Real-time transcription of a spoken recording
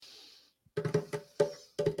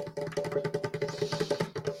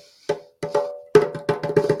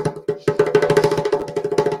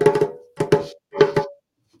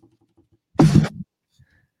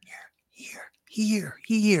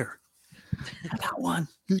Here. I got one.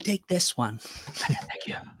 You take this one.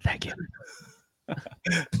 Thank you.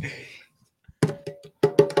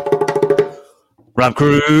 Rob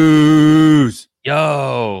Cruz.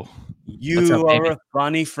 Yo. You are a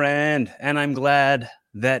funny friend, and I'm glad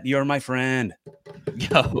that you're my friend.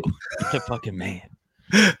 Yo, you're the fucking man.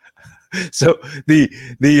 So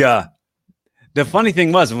the funny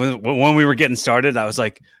thing was when we were getting started, I was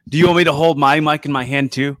like, "Do you want me to hold my mic in my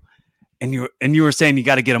hand too?" And you were saying you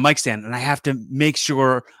got to get a mic stand, and I have to make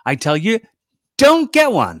sure I tell you, don't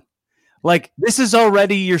get one. Like, this is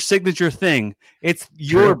already your signature thing. It's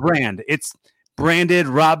your brand. It's branded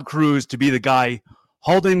Rob Cruz to be the guy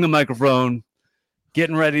holding the microphone,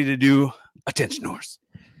 getting ready to do Attention Horse.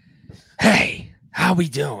 Hey, how we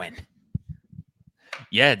doing?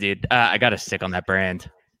 Yeah, dude. I got to stick on that brand.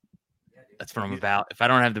 That's what I'm about. If I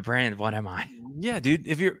don't have the brand, what am I? Yeah, dude.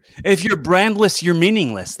 If you're brandless, you're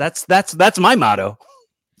meaningless. That's my motto.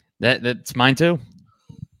 That's mine too.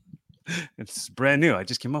 It's brand new. I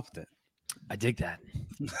just came up with it. I dig that.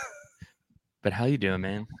 But how you doing,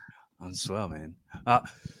 man? I'm swell, man.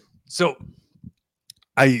 So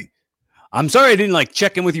I'm sorry I didn't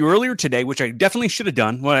check in with you earlier today, which I definitely should have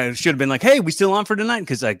done. Well, I should have been like, "Hey, we still on for tonight?"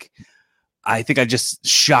 Because I think I just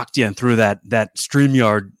shocked you and threw that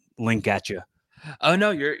StreamYard link at you. Oh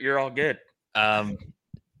no, you're all good.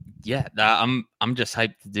 Yeah, I'm just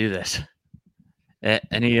hyped to do this.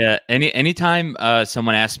 Anytime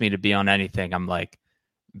someone asks me to be on anything, I'm like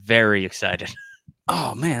very excited.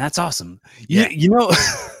 Oh man, that's awesome. Yeah. You know,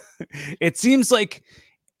 it seems like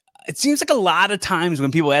a lot of times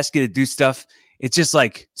when people ask you to do stuff, it's just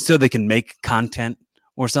like so they can make content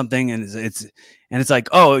or something, and it's like,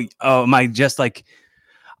 oh, am I just like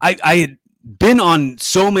I had been on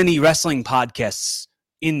so many wrestling podcasts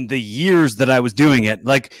in the years that I was doing it.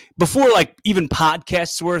 Like before, even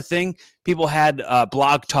podcasts were a thing. People had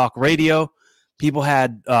Blog Talk Radio. People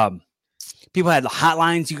had the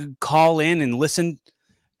hotlines you could call in and listen.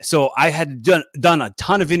 So I had done a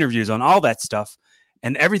ton of interviews on all that stuff,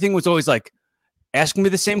 and everything was always like asking me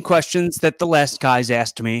the same questions that the last guys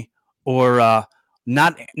asked me, or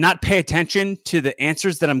not pay attention to the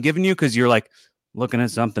answers that I'm giving you because you're like looking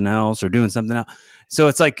at something else or doing something else. So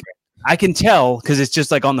it's like I can tell because it's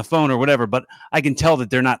just like on the phone or whatever, but I can tell that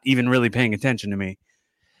they're not even really paying attention to me.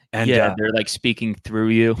 And yeah, they're like speaking through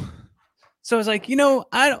you. So it's like,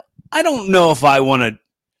 I don't know if I want to,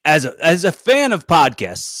 as a fan of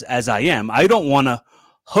podcasts as I am, I don't want to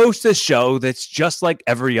host a show that's just like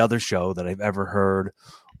every other show that I've ever heard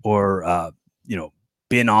or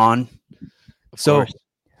been on. So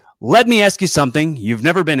let me ask you something you've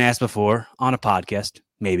never been asked before on a podcast,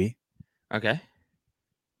 maybe. Okay.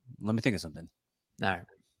 Let me think of something. All right.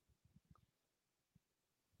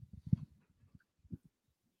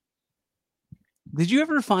 Did you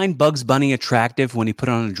ever find Bugs Bunny attractive when he put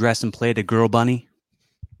on a dress and played a girl bunny?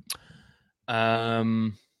 I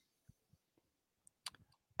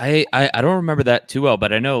don't remember that too well,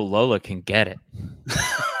 but I know Lola can get it,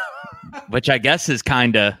 which I guess is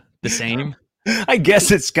kind of the same. I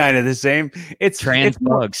guess it's kind of the same. It's trans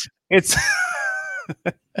bugs. It's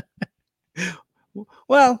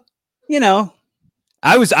well,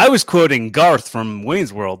 I was quoting Garth from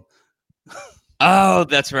Wayne's World. Oh,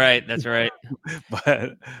 that's right.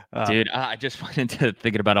 But dude, I just went into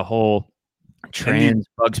thinking about a whole trans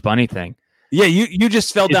Bugs Bunny thing. Yeah, you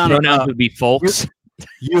just fell down. Pronouns would be folks.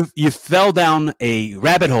 You fell down a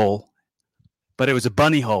rabbit hole, but it was a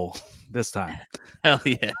bunny hole this time. Hell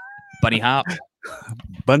yeah, bunny hop,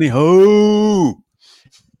 bunny ho.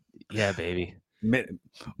 Yeah, baby. Made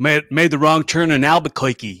the wrong turn in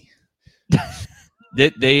Albuquerque.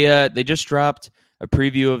 They just dropped a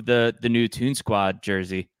preview of the new Toon Squad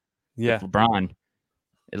jersey. Yeah, LeBron.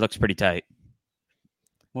 It looks pretty tight.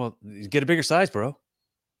 Well, get a bigger size, bro.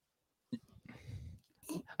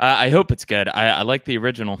 I hope it's good. I like the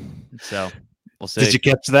original, so we'll see. Did you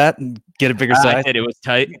catch that and get a bigger size? I did. It was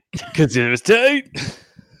tight. Because it was tight.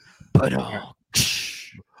 But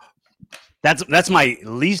that's my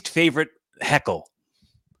least favorite heckle.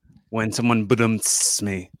 When someone badumts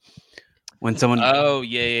me. When someone. Oh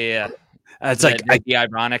yeah. It's the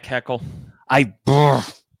ironic heckle.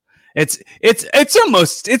 It's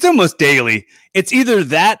almost daily. It's either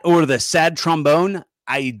that or the sad trombone.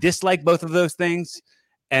 I dislike both of those things.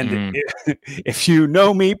 And if you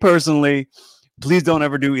know me personally, please don't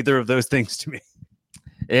ever do either of those things to me.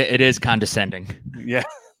 It is condescending. Yeah.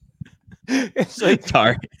 It's like,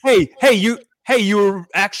 sorry. Hey, you were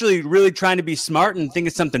actually really trying to be smart and think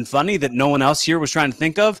of something funny that no one else here was trying to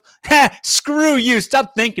think of? Ha! Screw you.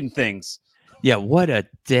 Stop thinking things. Yeah, what a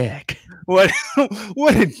dick. What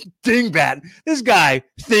what a dingbat. This guy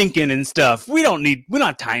thinking and stuff. We don't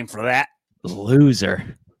have time for that.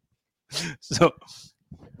 Loser. So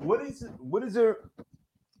what is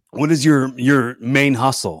your main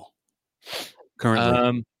hustle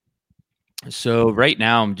currently? So right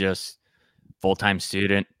now I'm just full-time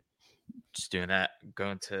student, just doing that.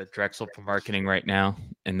 Going to Drexel for marketing right now,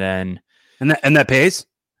 and then and that pays?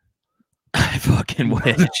 I fucking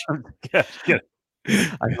wish. Yeah.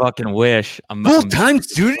 I fucking wish. Full-time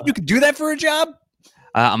student? You could do that for a job?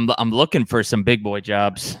 I'm looking for some big boy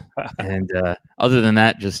jobs, and other than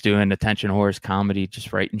that, just doing attention horse comedy,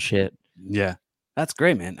 just writing shit. Yeah, that's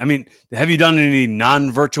great, man. I mean, have you done any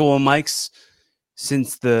non-virtual mics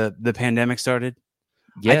since the pandemic started?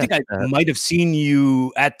 Yeah, I think I might have seen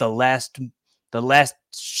you at the last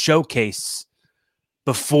showcase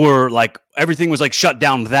before, like everything was like shut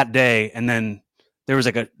down that day, and then there was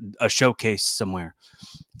like a showcase somewhere.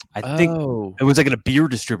 I think it was like at a beer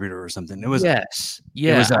distributor or something. It was yes,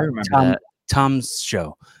 yeah. It was I remember Tom's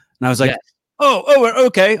show, and I was like, oh,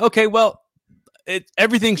 okay. Well,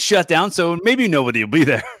 everything's shut down, so maybe nobody will be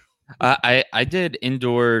there. I did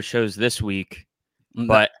indoor shows this week,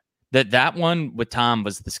 but that one with Tom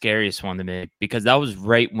was the scariest one to me because that was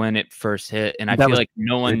right when it first hit, and I feel like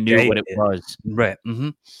no one knew what it was. Right. Mm-hmm.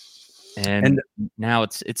 And now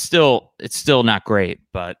it's still not great,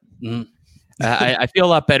 but I feel a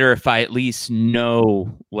lot better if I at least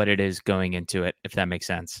know what it is going into it, if that makes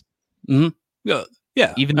sense. Mm-hmm.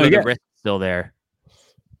 Yeah. Even though the risk is still there.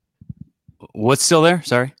 What's still there?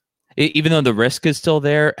 Sorry. Even though the risk is still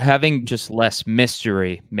there, having just less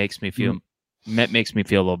mystery makes me feel a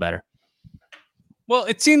little better. Well,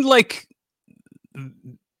 it seemed like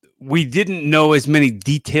we didn't know as many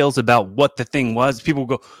details about what the thing was. People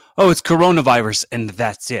go, "Oh, it's coronavirus," and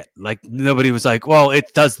that's it. Like nobody was like, "Well,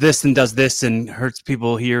 it does this and hurts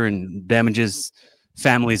people here and damages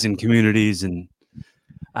families and communities," and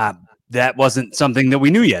that wasn't something that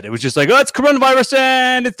we knew yet. It was just like, "Oh, it's coronavirus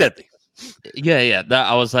and it's deadly." Yeah.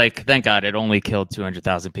 I was like, thank God it only killed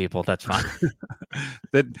 200,000 people. That's fine.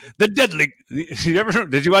 the deadly.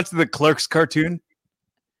 Did you watch the Clerks cartoon?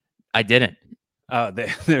 I didn't.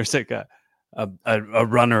 There's like a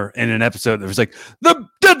runner in an episode that was like the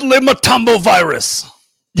deadly Matumbo virus.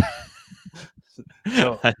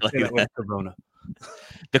 So I like that. Corona.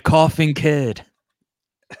 The coughing kid.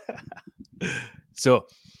 So,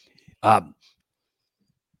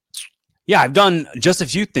 yeah, I've done just a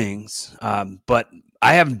few things, but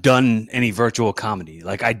I haven't done any virtual comedy.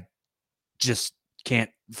 Like I just can't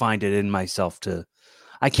find it in myself to.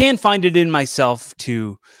 I can find it in myself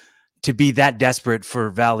to be that desperate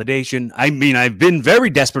for validation. I mean, I've been very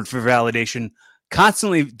desperate for validation,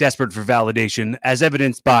 constantly desperate for validation, as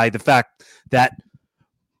evidenced by the fact that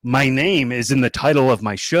my name is in the title of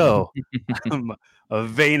my show. I'm a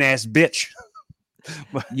vain ass bitch.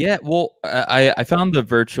 Yeah, well, I found the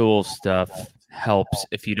virtual stuff helps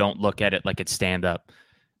if you don't look at it like it's stand up.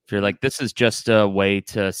 If you're like, this is just a way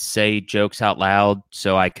to say jokes out loud,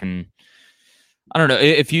 so I don't know.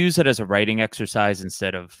 If you use it as a writing exercise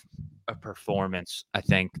instead of a performance, I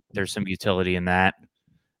think there's some utility in that.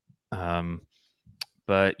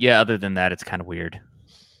 But yeah, other than that, it's kind of weird.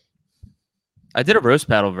 I did a roast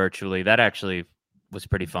battle virtually. That actually was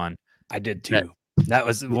pretty fun. I did too. That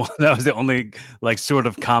was the only like sort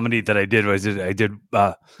of comedy that I did. I did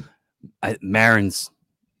Marin's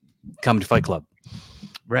Comedy Fight Club.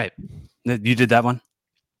 Right. You did that one?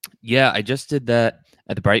 Yeah, I just did that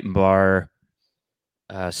at the Brighton Bar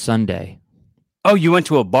Sunday. Oh, you went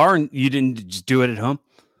to a bar and you didn't just do it at home?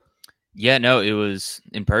 Yeah, no, it was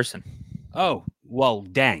in person. Oh, well,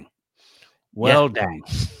 dang. Well, dang.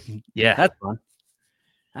 Yeah. That's fun.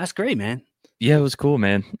 That's great, man. Yeah, it was cool,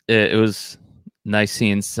 man. It was nice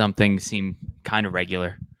seeing something seem kind of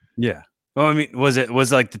regular. Yeah. Well, I mean, was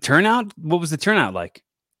like the turnout? What was the turnout like?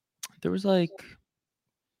 There was like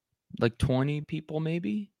 20 people,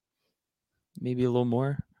 maybe a little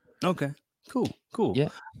more. Okay. Cool. Yeah.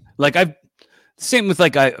 Like same with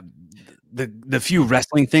like the few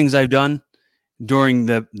wrestling things I've done during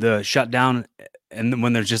the shutdown, and then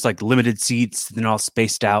when there's just like limited seats, then all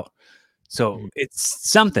spaced out. So it's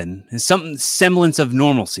some semblance of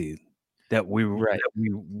normalcy that we've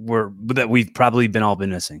probably been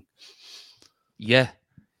missing. Yeah.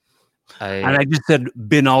 And I just said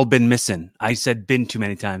been missing. I said been too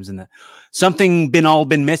many times in that. Something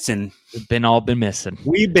been missing. Been all been missing.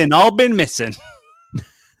 We've been all been missing.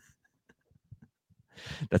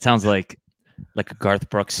 That sounds like a Garth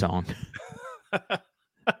Brooks song.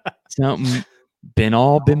 Something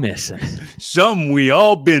been missing. Some we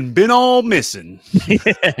all been all missing.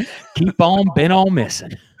 Keep on been all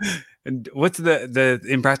missing. And what's the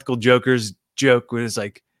Impractical Jokers joke where it's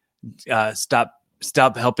like,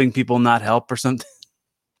 stop helping people not help or something?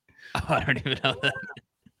 Oh, I don't even know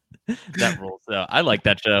that rules. So I like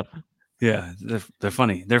that show. Yeah, they're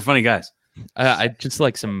funny. They're funny guys. I just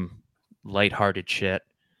like some lighthearted shit.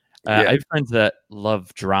 Yeah. I have friends that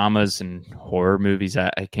love dramas and horror movies.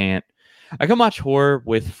 I can't. I can watch horror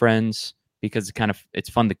with friends because it's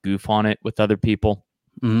fun to goof on it with other people.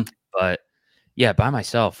 Mhm. But yeah, by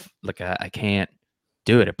myself, like I can't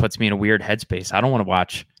do it. It puts me in a weird headspace. I don't want to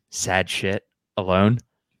watch sad shit alone.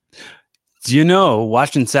 Do you know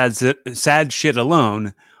watching sad shit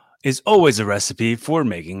alone is always a recipe for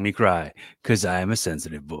making me cry? Because I am a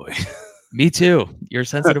sensitive boy. Me too. You're a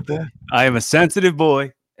sensitive boy. I am a sensitive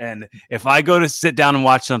boy, and if I go to sit down and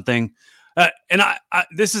watch something, and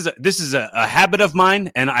this is a habit of mine,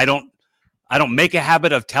 and I don't make a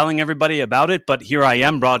habit of telling everybody about it, but here I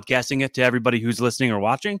am broadcasting it to everybody who's listening or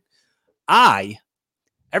watching. I,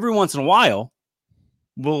 every once in a while,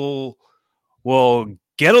 will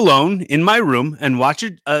get alone in my room and watch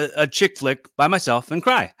a chick flick by myself and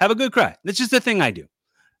cry. Have a good cry. That's just the thing I do.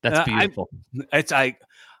 That's beautiful.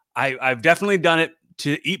 I've definitely done it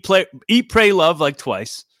to Eat, Pray, Love like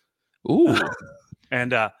twice. Ooh.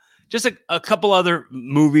 And just a couple other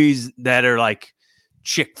movies that are like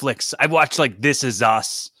chick flicks. I've watched like This Is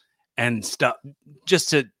Us and stuff just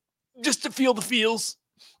to feel the feels.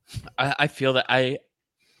 I feel that I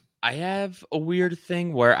have a weird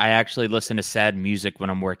thing where I actually listen to sad music when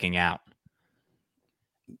I'm working out.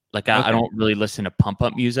 Like I don't really listen to pump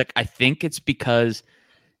up music. I think it's because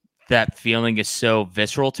that feeling is so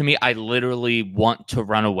visceral to me. I literally want to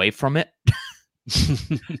run away from it.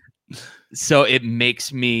 So it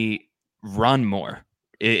makes me run more.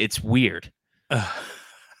 It's weird. I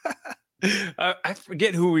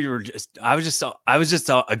forget who we were I was just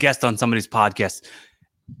a guest on somebody's podcast,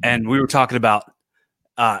 and we were talking about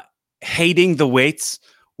hating the weights,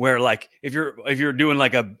 where like if you're doing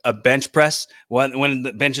like a bench press, when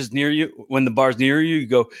the bench is near you, when the bar's near you, you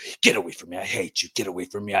go, get away from me, I hate you, get away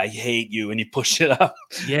from me, I hate you, and you push it up.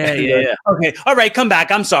 Yeah. Okay, all right, come back,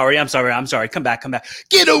 I'm sorry, come back,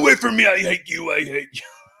 get away from me, I hate you.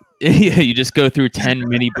 Yeah, you just go through 10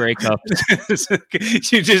 mini breakups.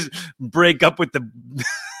 You just break up with the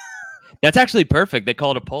That's actually perfect. They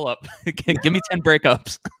call it a pull-up. Give me 10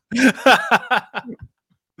 breakups.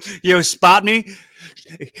 Yo, spot me.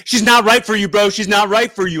 She's not right for you, bro. She's not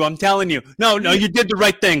right for you. I'm telling you. No, you did the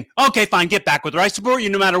right thing. Okay, fine. Get back with her. I support you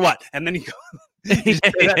no matter what. And then you go.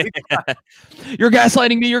 You're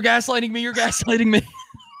gaslighting me. You're gaslighting me. You're gaslighting me.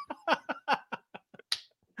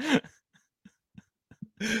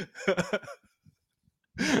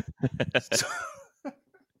 So,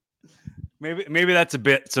 maybe that's a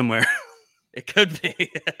bit somewhere. It could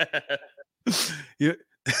be. And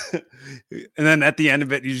then at the end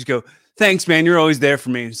of it, you just go, thanks, man. You're always there for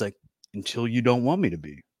me. It's like, until you don't want me to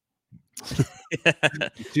be.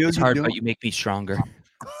 It's hard, but you make me stronger.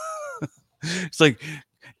 It's like,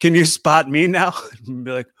 can you spot me now? And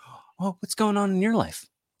be like, oh, what's going on in your life?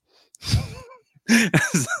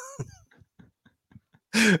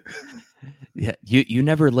 Yeah, you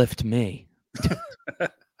never lift me.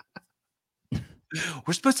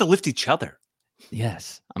 We're supposed to lift each other.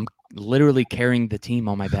 Yes, I'm literally carrying the team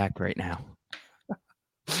on my back right now.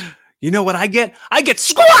 You know what I get? I get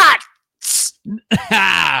squats.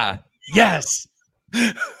 Yes.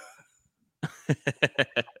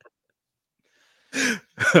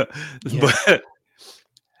 But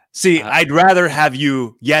see, I'd rather have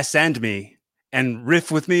you yes and me and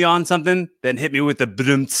riff with me on something than hit me with a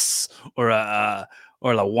bdumts or a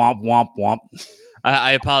womp womp womp.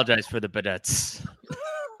 I apologize for the badettes.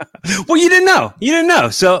 Well, you didn't know.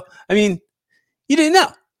 So, I mean, you didn't know.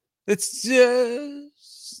 It's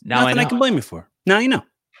now nothing I can blame you for. Now you know.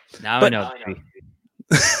 I know.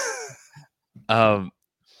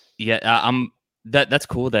 That's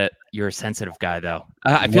cool that you're a sensitive guy, though.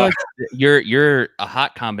 I feel like you're a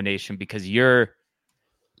hot combination because you're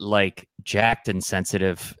like jacked and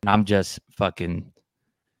sensitive, and I'm just fucking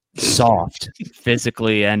soft,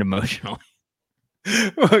 physically and emotionally.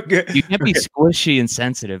 Okay. You can't be squishy and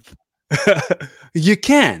sensitive. You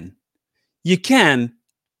can,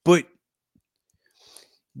 but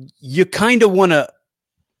you kind of want to.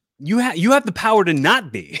 You have the power to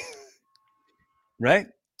not be, right?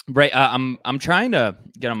 Right. I'm trying to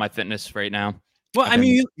get on my fitness right now. Well, I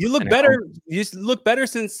mean, you look better. You look better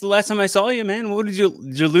since the last time I saw you, man. What did you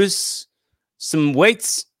lose some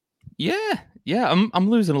weights? Yeah. I'm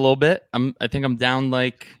losing a little bit. I think I'm down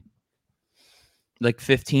like like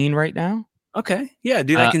 15 right now. Okay. Yeah,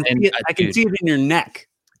 dude, I can see it. I can see it in your neck.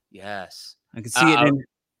 Yes. I can see it in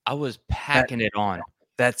I was packing it on.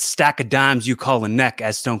 That stack of dimes you call a neck,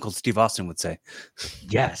 as Stone Cold Steve Austin would say.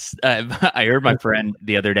 Yes. I heard my friend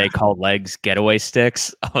the other day call legs getaway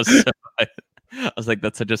sticks. I was like,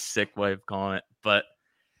 that's such a sick way of calling it. But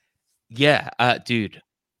yeah, dude,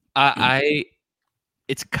 I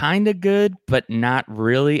it's kind of good, but not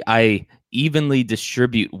really. I evenly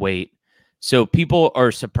distribute weight. So people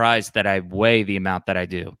are surprised that I weigh the amount that I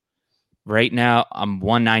do. Right now, I'm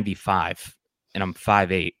 195 and I'm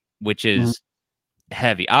 5'8", which is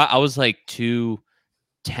heavy. I was like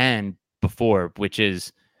 210 before, which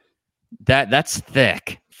is that's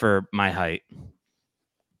thick for my height.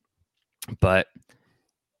 But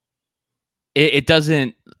it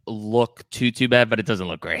doesn't look too bad, but it doesn't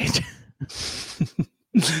look great.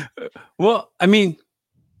 Well, I mean,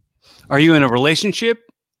 are you in a relationship?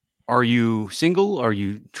 Are you single? Are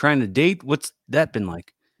you trying to date? What's that been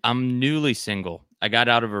like? I'm newly single. I got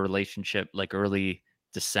out of a relationship like early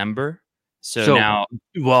December. So now,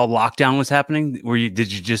 while lockdown was happening,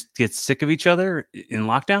 did you just get sick of each other in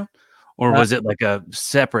lockdown, or was it like a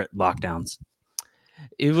separate lockdowns?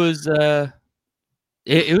 It was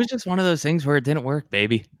it was just one of those things where it didn't work,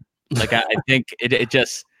 baby. Like I think it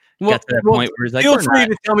just got to that point where it's like, feel free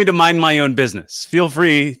to tell me to mind my own business. Feel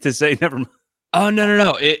free to say never mind. Oh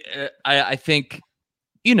no. I think,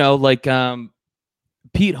 you know, like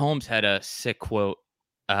Pete Holmes had a sick quote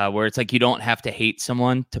where it's like, you don't have to hate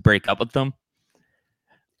someone to break up with them.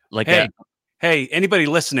 Like, hey, anybody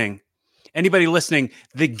listening?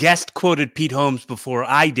 The guest quoted Pete Holmes before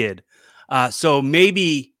I did. So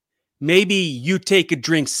maybe you take a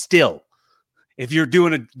drink still. If you're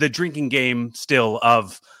doing the drinking game still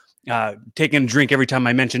of taking a drink every time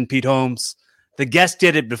I mention Pete Holmes, the guest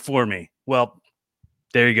did it before me. Well,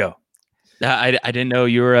 there you go. I didn't know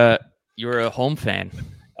you were a Holmes fan.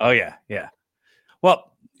 Oh yeah.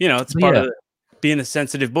 Well, you know, it's part of being a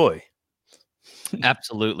sensitive boy.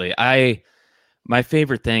 Absolutely. My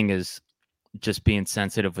favorite thing is just being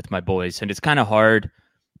sensitive with my boys, and it's kind of hard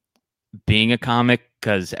being a comic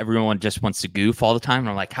because everyone just wants to goof all the time. And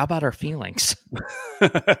I'm like, how about our feelings?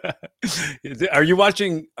 Are you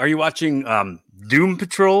watching Doom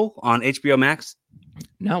Patrol on HBO Max?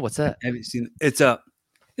 No, what's that? Have you seen it?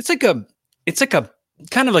 It's like a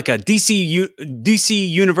kind of like a DC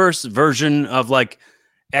universe version of like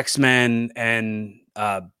X-Men, and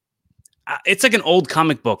it's like an old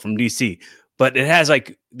comic book from DC, but it has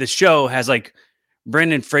like, the show has like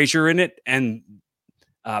Brendan Fraser in it, and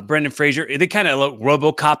Brendan Fraser, they kind of like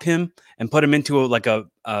RoboCop him and put him into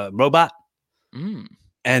a robot.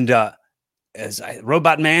 And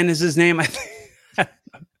Robot Man is his name, I think.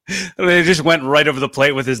 They just went right over the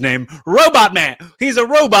plate with his name. Robot Man. He's a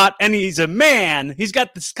robot and he's a man. He's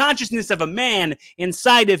got this consciousness of a man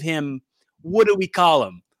inside of him. What do we call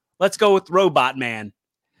him? Let's go with Robot Man.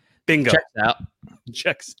 Bingo. Checks out.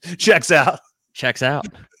 Checks out. Checks out.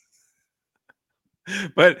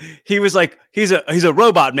 But he was like, he's a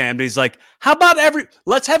robot man, but he's like, how about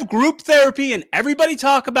let's have group therapy and everybody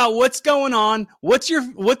talk about what's going on. What's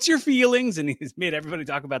your feelings? And he's made everybody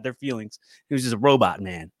talk about their feelings. He was just a robot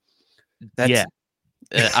man. I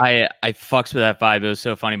fucks with that vibe. It was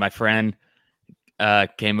so funny. My friend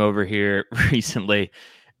came over here recently,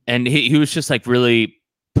 and he was just like really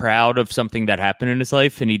proud of something that happened in his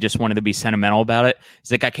life, and he just wanted to be sentimental about it.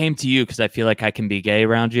 He's like, I came to you because I feel like I can be gay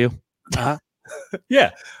around you.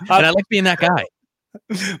 Yeah, and I like being that guy.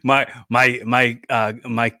 My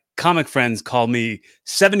comic friends call me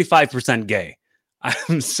 75% gay.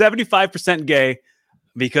 I'm 75% gay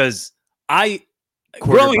because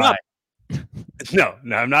growing up. No,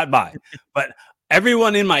 I'm not bi. But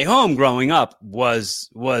everyone in my home growing up was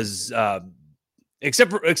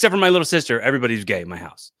except for my little sister. Everybody's gay in my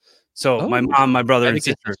house. So my mom, my brother, and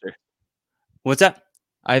sister. What's that?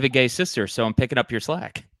 I have a gay sister, so I'm picking up your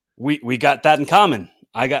slack. We got that in common.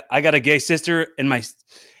 I got a gay sister, and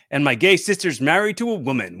my gay sister's married to a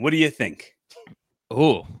woman. What do you think?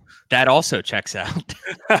 Oh, that also checks out.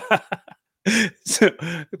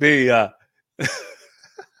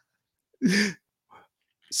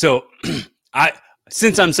 So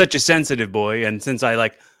since I'm such a sensitive boy, and since I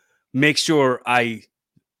like make sure I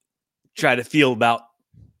try to feel about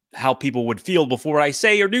how people would feel before I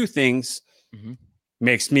say or do things,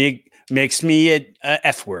 makes me a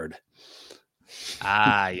F word.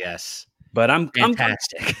 Yes. But I'm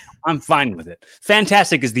fantastic. I'm fine with it.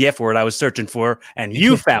 Fantastic is the F word I was searching for, and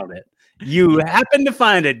you found it. You happened to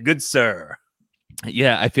find it, good sir.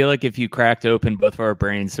 Yeah, I feel like if you cracked open both of our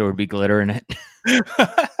brains, there would be glitter in it.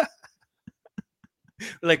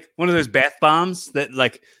 like one of those bath bombs that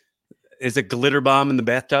like is a glitter bomb in the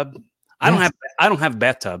bathtub. I don't have a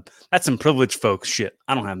bathtub. That's some privileged folks shit.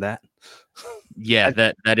 I don't have that. Yeah,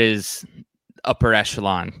 that is upper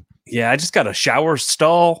echelon. Yeah, I just got a shower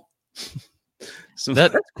stall. So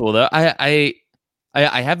that's cool though. I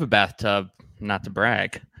have a bathtub, not to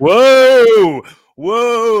brag. Whoa,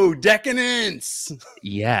 decadence.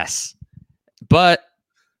 Yes, but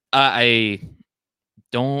I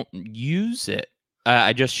don't use it.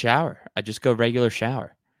 I just shower. I just go regular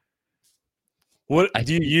shower. What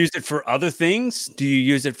do you use it for? Other things? Do you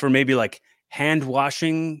use it for maybe like hand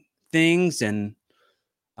washing things and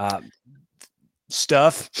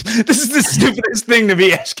stuff? This is the stupidest thing to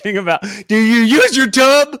be asking about. Do you use your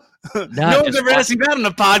tub? No one's ever asked that on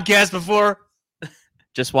a podcast before.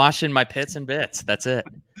 Just washing my pits and bits. That's it.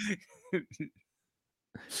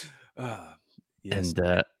 Yes.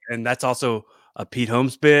 And that's also a Pete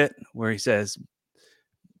Holmes bit where he says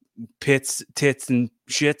pits, tits, and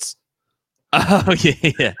shits. Oh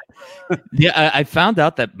yeah. Yeah, I found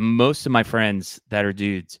out that most of my friends that are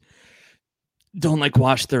dudes don't like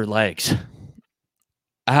wash their legs.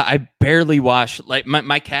 I barely wash, like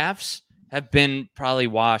my calves have been probably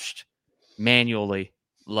washed manually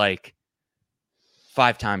like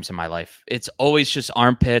 5 times in my life. It's always just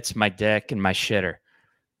armpits, my dick, and my shitter.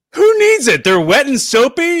 Who needs it? They're wet and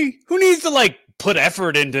soapy. Who needs to like put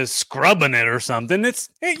effort into scrubbing it or something?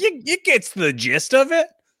 It gets the gist of it.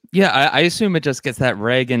 Yeah, I assume it just gets that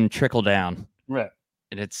rag and trickle down. Right.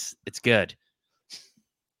 And it's good.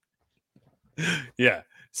 Yeah.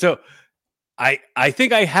 So I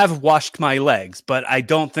think I have washed my legs, but I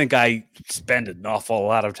don't think I spend an awful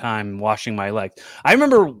lot of time washing my legs. I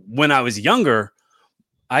remember when I was younger,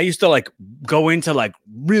 I used to like go into like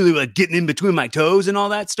really like getting in between my toes and all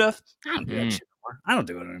that stuff. I don't do that shit anymore. I don't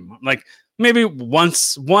do it anymore. Like maybe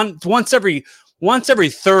once every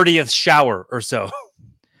 30th shower or so.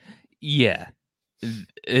 Yeah.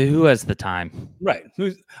 Who has the time? Right.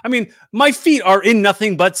 I mean, my feet are in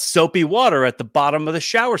nothing but soapy water at the bottom of the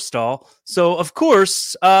shower stall. So of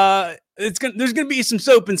course, there's gonna be some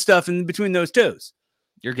soap and stuff in between those toes.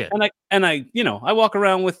 You're good. And I I walk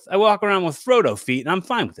around with Frodo feet, and I'm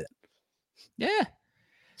fine with it. Yeah.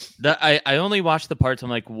 I only watch the parts. I'm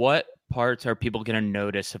like, what parts are people gonna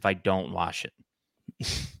notice if I don't wash it?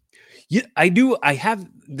 Yeah, I do. I have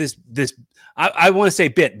this. I want to say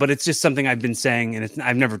bit, but it's just something I've been saying, and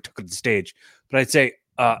I've never took it to the stage. But I'd say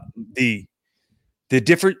the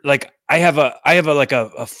different, like I have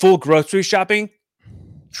a full grocery shopping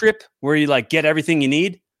trip where you like get everything you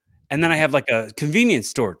need, and then I have like a convenience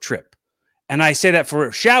store trip, and I say that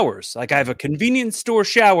for showers. Like I have a convenience store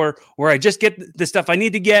shower where I just get the stuff I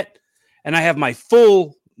need to get, and I have my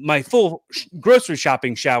full grocery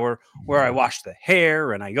shopping shower where I wash the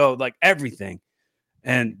hair and I go like everything.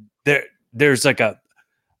 And there's like a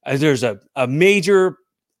major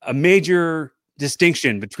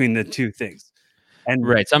distinction between the two things. And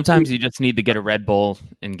right. Sometimes you just need to get a Red Bull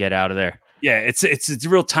and get out of there. Yeah. It's a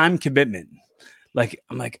real time commitment. Like,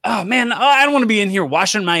 I'm like, oh man, I don't want to be in here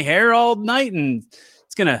washing my hair all night and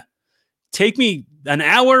it's going to take me an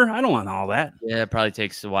hour. I don't want all that. Yeah. It probably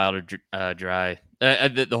takes a while to dry.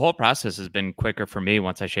 The whole process has been quicker for me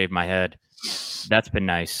once I shave my head. That's been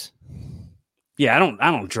nice. Yeah, I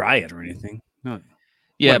don't dry it or anything. No.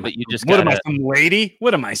 Yeah, but you just what am I, some lady?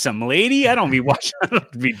 What am I, some lady? I don't be washing. I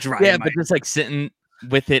don't be drying. Yeah, but just like sitting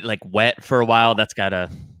with it like wet for a while, that's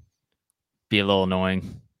gotta be a little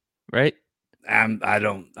annoying, right? I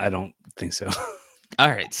don't think so. All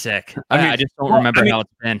right, sick. I just don't remember how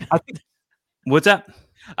it's been. What's that?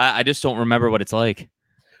 I just don't remember what it's like.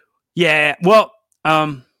 Yeah, well,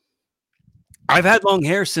 I've had long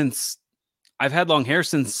hair since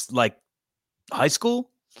like high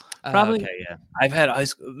school. Probably. Okay, yeah. I've had high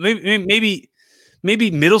school, maybe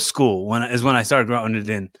middle school when I started growing it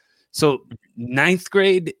in. So 9th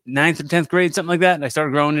or 10th grade, something like that. And I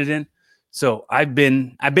started growing it in. So I've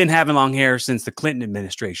been having long hair since the Clinton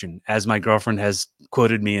administration, as my girlfriend has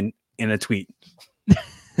quoted me in a tweet.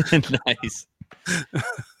 Nice.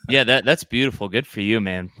 Yeah, that's beautiful. Good for you,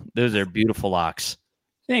 man. Those are beautiful locks.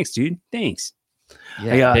 Thanks, dude. Thanks.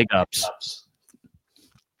 Yeah, big ups.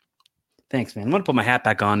 Thanks, man. I'm gonna put my hat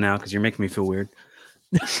back on now because you're making me feel weird.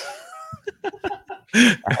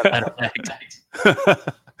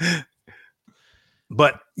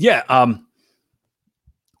 But yeah,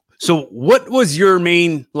 so what was your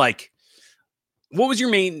main not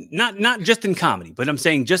just in comedy, but I'm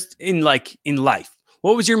saying just in life?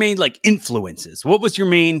 What was your main like influences? What was your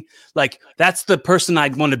main like? That's the person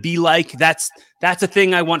I'd want to be like. That's a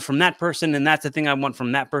thing I want from that person, and that's a thing I want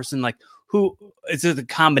from that person. Like, who is it? A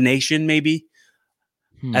combination, maybe.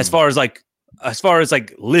 as far as like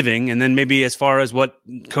living, and then maybe as far as what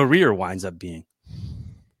career winds up being.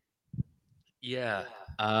 Yeah.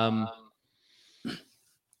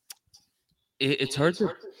 It's hard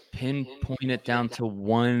to pinpoint it down to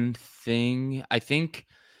one thing. I think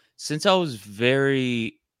since I was not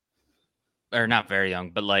very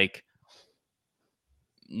young, but like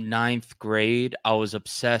 9th grade, I was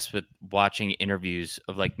obsessed with watching interviews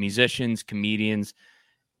of like musicians, comedians,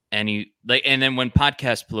 and then when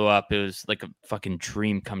podcasts blew up, it was like a fucking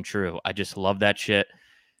dream come true. I just love that shit.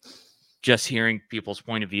 Just hearing people's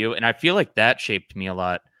point of view. And I feel like that shaped me a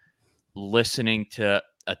lot, listening to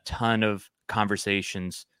a ton of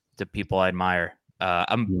conversations to people I admire.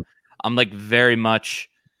 I'm like very much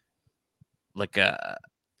like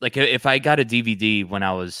if I got a DVD when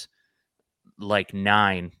I was like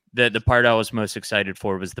 9, the part I was most excited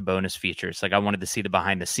for was the bonus features. Like I wanted to see the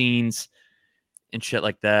behind the scenes and shit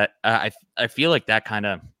like that. I feel like that kind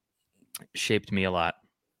of shaped me a lot.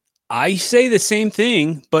 I say the same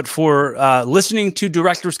thing, but for listening to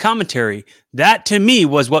director's commentary, that to me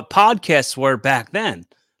was what podcasts were back then.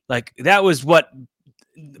 Like that was what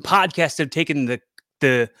podcasts have taken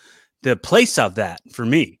the place of that for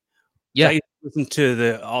me. Yeah. I listen to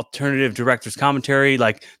the alternative director's commentary,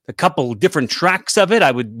 like a couple different tracks of it.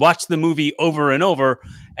 I would watch the movie over and over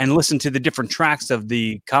and listen to the different tracks of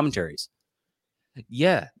the commentaries.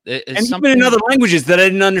 Yeah. And even in other languages that I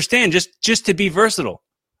didn't understand, just to be versatile.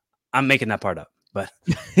 I'm making that part up, but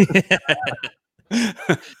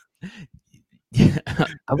I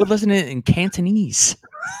would listen to it in Cantonese.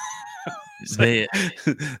 Zay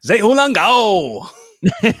Hulang Gao.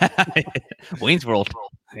 Wayne's World.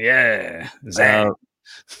 Yeah. Zang.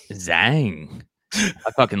 Zang.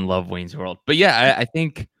 I fucking love Wayne's World. But yeah, I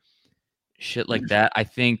think shit like that. I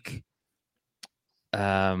think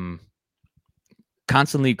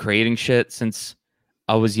constantly creating shit since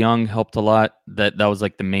I was young helped a lot. That was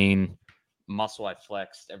like the main muscle I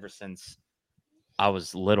flexed ever since I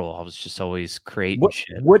was little. I was just always creating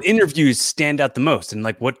shit. What interviews stand out the most, and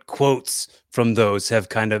like what quotes from those have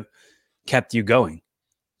kind of kept you going?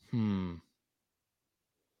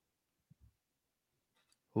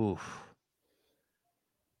 Oof.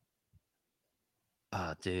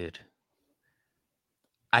 Dude.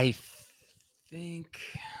 I think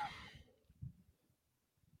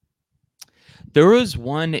there was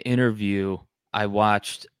one interview I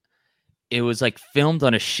watched. It was like filmed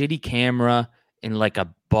on a shitty camera in like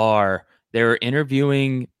a bar. They were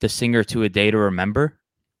interviewing the singer to A Day to Remember.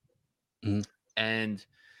 Mm-hmm. And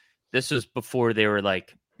this was before they were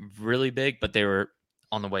like really big, but they were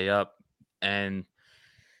on the way up. And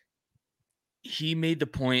he made the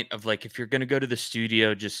point of like, if you're going to go to the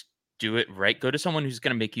studio, just do it right. Go to someone who's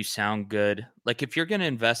going to make you sound good. Like if you're going to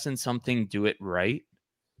invest in something, do it right.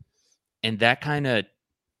 And that kind of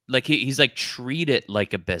like, he's like, treat it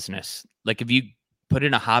like a business. Like if you put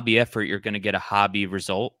in a hobby effort, you're going to get a hobby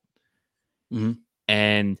result. Mm-hmm.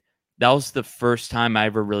 And that was the first time I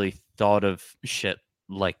ever really thought of shit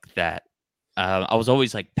like that. I was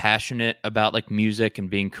always like passionate about like music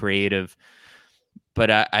and being creative,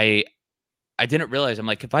 but I didn't realize, I'm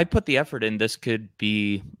like, if I put the effort in, this could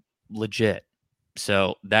be legit.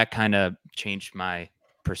 So that kind of changed my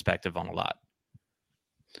perspective on a lot.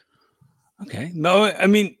 Okay. No, I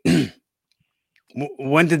mean,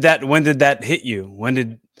 when did that hit you? When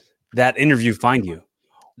did that interview find you?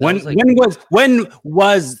 What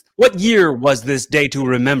year was this Day to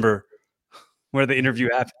Remember where the interview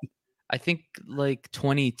happened? I think like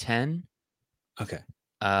 2010. Okay.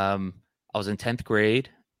 I was in 10th grade,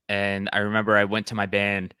 and I remember I went to my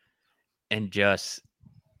band and just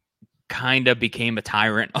kind of became a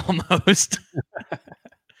tyrant almost.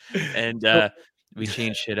 And we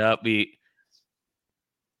changed shit up. We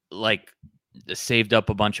like saved up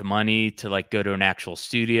a bunch of money to like go to an actual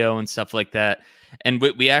studio and stuff like that. And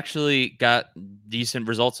we actually got decent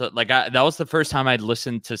results. Like that was the first time I'd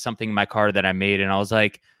listened to something in my car that I made, and I was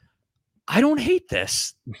like, I don't hate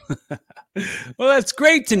this. Well, that's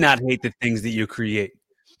great to not hate the things that you create.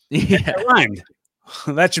 Yeah, that rhymed.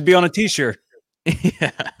 That should be on a T-shirt.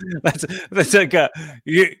 Yeah, that's like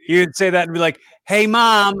you'd say that and be like, "Hey,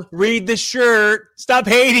 Mom, read the shirt. Stop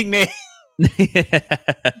hating me.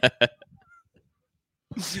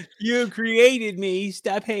 You created me.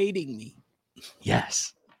 Stop hating me."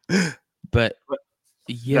 Yes, but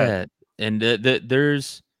yeah, and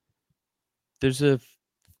there's a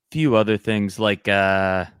few other things like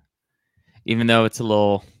even though it's a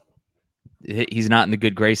little, he's not in the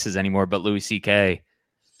good graces anymore, but Louis C.K.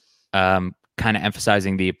 Kind of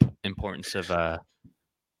emphasizing the importance of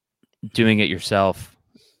doing it yourself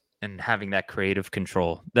and having that creative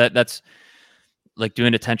control. That's like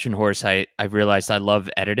doing Attention Horse, I realized I love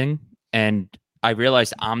editing, and I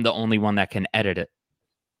realized I'm the only one that can edit it.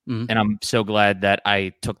 Mhm. And I'm so glad that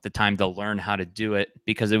I took the time to learn how to do it,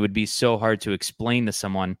 because it would be so hard to explain to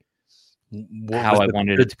someone What how was I the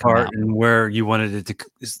wanted good it to come part out. and where you wanted it to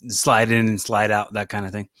slide in and slide out, that kind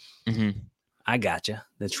of thing. Mm-hmm. I gotcha.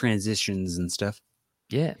 The transitions and stuff.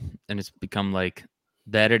 Yeah. And it's become like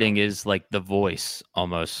the editing is like the voice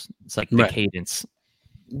almost. It's like the Right. cadence.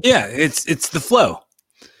 Yeah, it's the flow.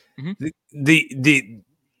 Mhm. The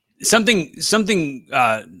something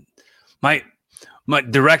my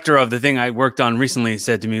director of the thing I worked on recently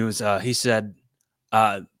said to me was he said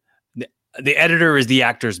the editor is the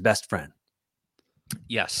actor's best friend.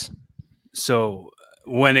 Yes. So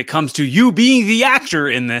when it comes to you being the actor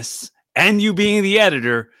in this and you being the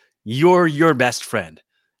editor, you're your best friend.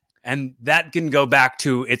 And that can go back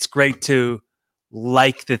to it's great to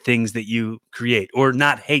like the things that you create or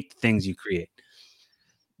not hate the things you create.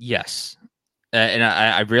 Yes. And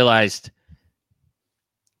I realized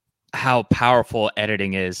how powerful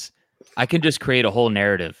editing is. I can just create a whole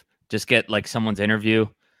narrative, just get like someone's interview,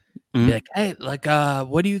 Mhm. be like, hey, like,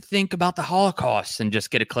 what do you think about the Holocaust? And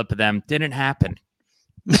just get a clip of them. Didn't happen.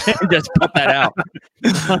 Just cut that out.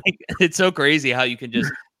 Like, it's so crazy how you can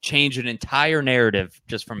just change an entire narrative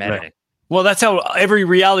just from editing. Right. Well, that's how every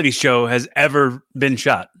reality show has ever been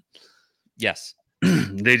shot. Yes.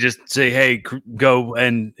 They just say, hey, go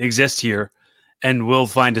and exist here and we'll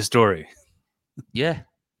find a story. Yeah.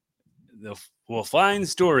 We'll find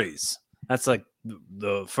stories. That's like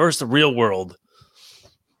the first real world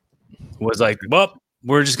was like, well,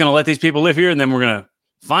 we're just going to let these people live here and then we're going to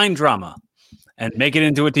find drama and make it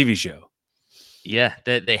into a TV show. Yeah.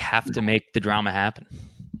 They have to make the drama happen.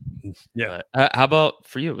 Yeah. How about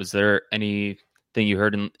for you? Was there anything you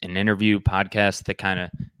heard in an interview, podcast that kind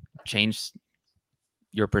of changed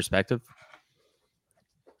your perspective?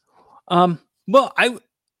 Well, I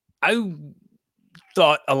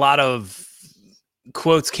thought a lot of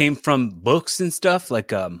quotes came from books and stuff.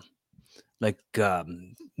 There's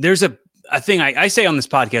a thing I say on this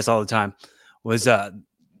podcast all the time was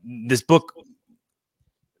this book,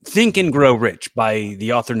 Think and Grow Rich by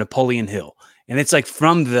the author Napoleon Hill. And it's like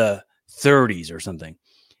from the 30s or something.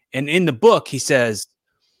 And in the book, he says,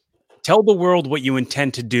 tell the world what you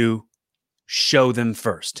intend to do, show them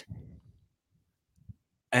first.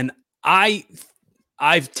 And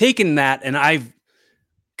I've taken that and I've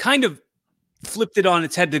kind of flipped it on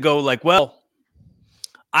its head to go like, well,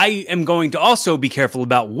 I am going to also be careful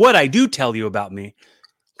about what I do tell you about me.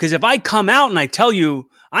 Because if I come out and I tell you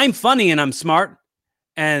I'm funny and I'm smart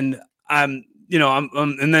and I'm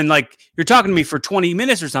and then like you're talking to me for 20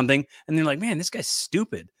 minutes or something, and they're like, man, this guy's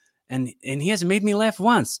stupid. And he hasn't made me laugh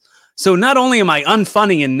once. So not only am I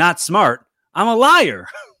unfunny and not smart, I'm a liar.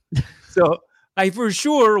 So I for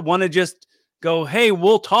sure want to just go, hey,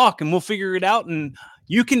 we'll talk and we'll figure it out. And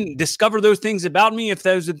you can discover those things about me if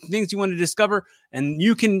those are the things you want to discover, and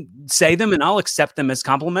you can say them and I'll accept them as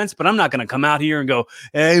compliments. But I'm not going to come out here and go,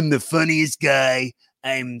 I'm the funniest guy.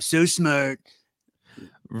 I'm so smart.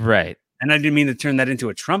 Right. And I didn't mean to turn that into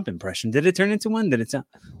a Trump impression. Did it turn into one? Did it sound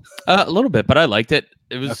a little bit? But I liked it.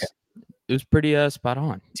 It was pretty spot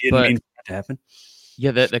on. Didn't mean that to happen.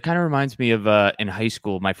 Yeah, that kind of reminds me of in high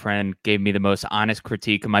school, my friend gave me the most honest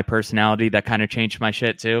critique of my personality. That kind of changed my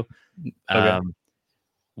shit too. Okay.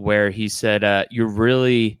 Where he said, I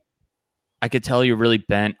could tell you're really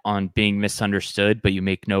bent on being misunderstood, but you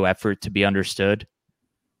make no effort to be understood.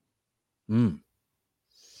 That's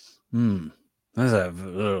a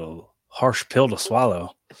little harsh pill to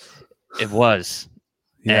swallow. It was.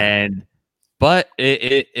 Yeah. But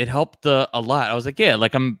it helped a lot. I was like, yeah,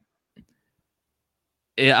 like I'm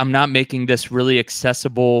not making this really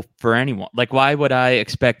accessible for anyone. Like, why would I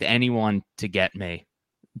expect anyone to get me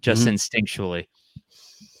just instinctually?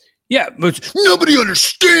 Yeah, but nobody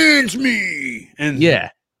understands me. And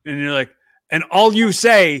yeah. And you're like, and all you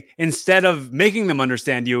say instead of making them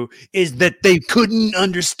understand you is that they couldn't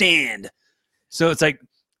understand. So it's like,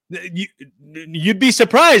 you'd be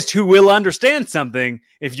surprised who will understand something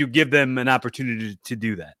if you give them an opportunity to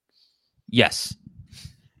do that. Yes.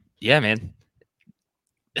 Yeah, man.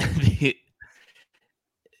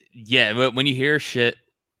 Yeah, but when you hear shit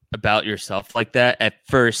about yourself like that, at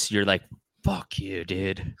first you're like, fuck you,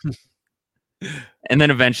 dude. And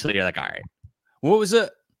then eventually you're like, all right. What was it?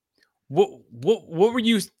 What were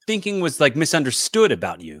you thinking was like misunderstood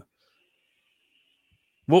about you?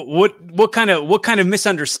 What kind of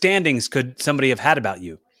misunderstandings could somebody have had about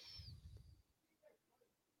you?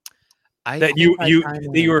 That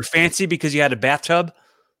you were fancy because you had a bathtub?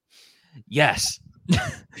 Yes.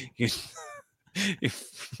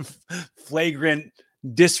 Flagrant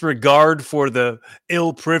disregard for the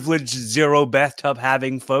ill-privileged zero bathtub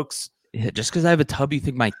having folks. Yeah, just because I have a tub, you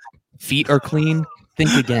think my feet are clean?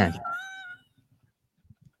 Think again.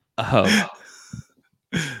 Oh.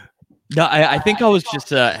 No, I think I was just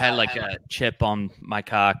had like a chip on my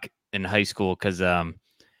cock in high school because I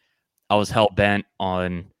was hell bent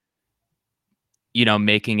on,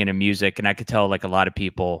 making it in music, and I could tell like a lot of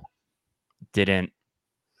people didn't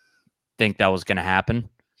think that was going to happen.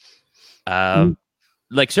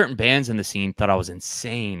 Like certain bands in the scene thought I was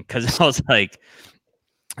insane because I was like,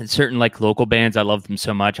 certain like local bands, I loved them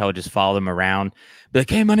so much, I would just follow them around, be like,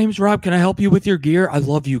 "Hey, my name's Rob. Can I help you with your gear? I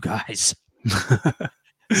love you guys."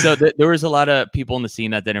 So there was a lot of people in the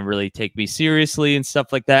scene that didn't really take me seriously and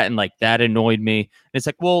stuff like that. And like that annoyed me. And it's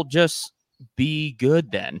like, well, just be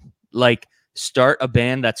good then. Like start a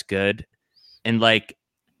band that's good and like,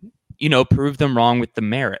 prove them wrong with the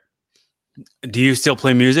merit. Do you still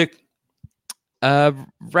play music?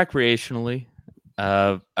 Recreationally.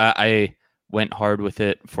 I went hard with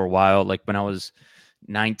it for a while. Like when I was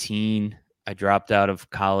 19, I dropped out of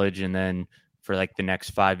college. And then for like the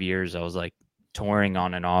next 5 years, I was like, touring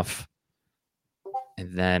on and off,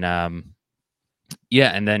 and then and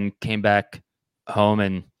then came back home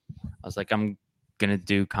and I was like, I'm gonna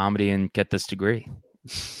do comedy and get this degree.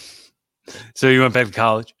 So you went back to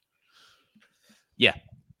college? Yeah.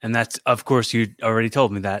 And that's, of course, you already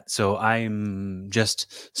told me that, so I'm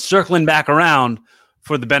just circling back around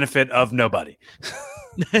for the benefit of nobody.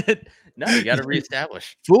 No, you gotta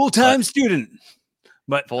reestablish. Full-time student,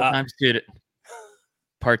 but full-time student,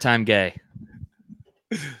 part-time gay.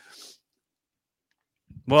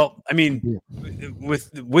 Well, I mean,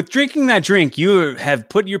 with drinking that drink, you have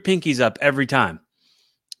put your pinkies up every time.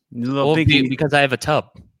 Because I have a tub.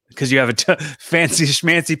 Because you have a fancy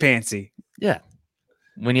schmancy pantsy. Yeah.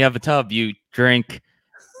 When you have a tub, you drink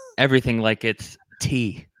everything like it's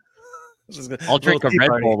tea. I'll drink a Red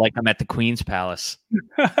Bull like I'm at the Queen's Palace.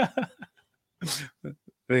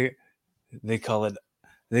 They call it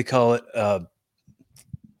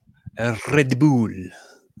a Red Bull.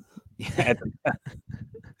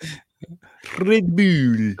 Red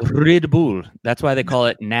Bull. Red Bull. That's why they call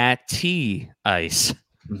it Natty Ice.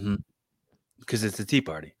 Mm-hmm. Because it's a tea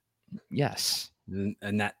party. Yes.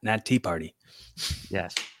 A nat tea party.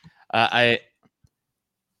 Yes. I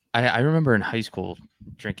remember in high school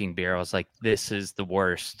drinking beer. I was like, this is the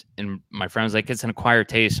worst. And my friend was like, it's an acquired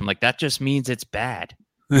taste. I'm like, that just means it's bad.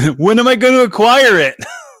 When am I going to acquire it?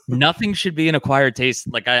 Nothing should be an acquired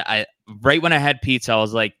taste. Like I right when I had pizza, I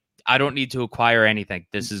was like, I don't need to acquire anything.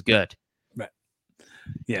 This is good. Right.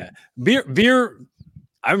 Yeah. Beer.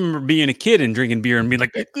 I remember being a kid and drinking beer and being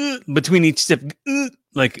like, between each sip,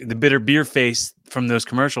 like the bitter beer face from those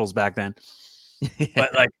commercials back then.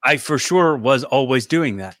 But like, I for sure was always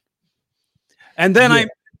doing that. And then I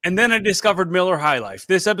discovered Miller High Life.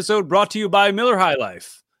 This episode brought to you by Miller High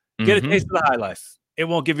Life. Get a taste of the High Life. It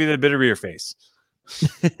won't give you the bitter beer face.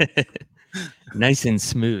 Nice and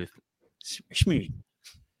smooth. Smooth.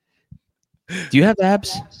 Do you have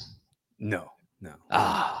abs? No.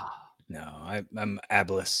 No, I'm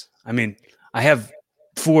abless. I mean, I have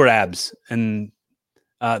 4 abs, and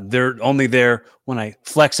they're only there when I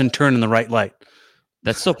flex and turn in the right light.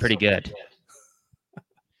 That's still pretty good.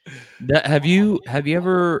 Have you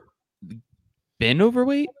ever been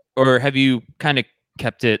overweight, or have you kind of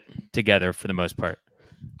kept it together for the most part?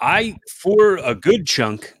 For a good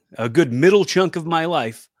middle chunk of my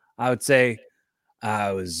life, I would say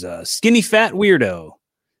I was a skinny fat weirdo.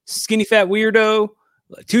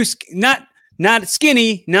 Not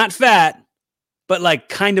skinny, not fat, but like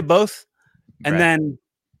kind of both. And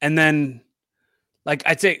then like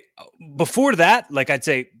I'd say before that, like I'd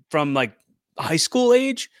say from like high school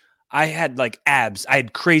age, I had like abs. I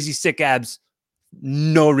had crazy sick abs.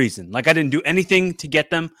 No reason. Like I didn't do anything to get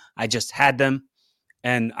them. I just had them.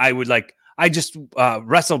 And I would like, I just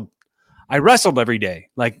wrestled. I wrestled every day.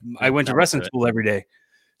 Like I went to wrestling school every day.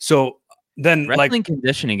 So then wrestling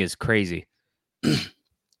conditioning is crazy.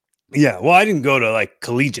 Yeah. Well, I didn't go to like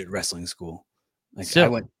collegiate wrestling school. Like I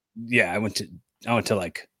went to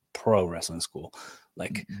like pro wrestling school.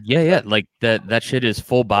 Like, yeah. Like that shit is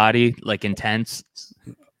full body, like intense.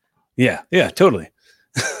 Yeah, totally.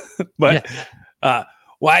 But, well,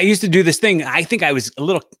 I used to do this thing. I think I was a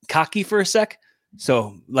little cocky for a sec.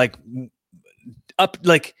 So like up,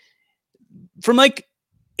 like from like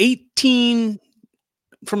 18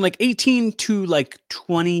 to like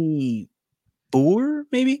 24,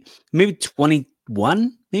 maybe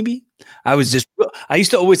 21, maybe. I used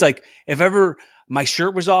to always like, if ever my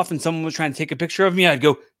shirt was off and someone was trying to take a picture of me, I'd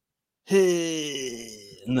go, hey,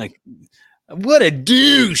 and like, what a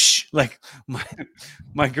douche. Like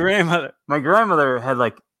my grandmother had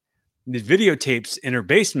like these videotapes in her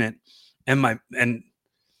basement, and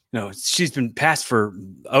she's been passed for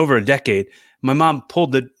over a decade. My mom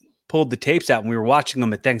pulled the tapes out, and we were watching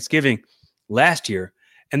them at Thanksgiving last year.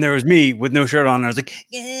 And there was me with no shirt on. And I was like,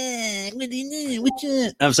 yeah, what's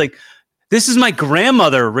up? I was like, this is my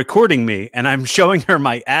grandmother recording me, and I'm showing her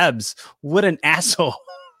my abs. What an asshole.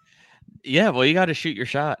 Yeah, well, you got to shoot your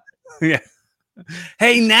shot. Yeah.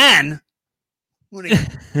 Hey, Nan.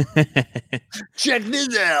 Check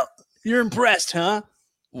this out. You're impressed, huh?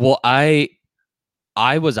 Well, I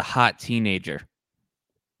was a hot teenager,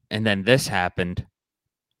 and then this happened,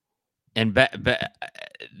 and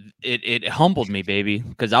it humbled me, baby,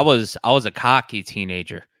 because I was a cocky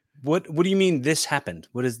teenager. What do you mean this happened?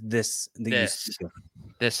 What is this?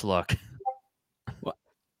 This look.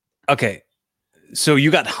 Okay, so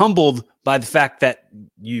you got humbled by the fact that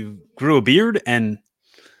you grew a beard and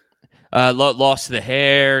lost the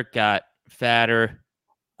hair, got fatter.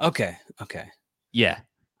 Okay. Yeah.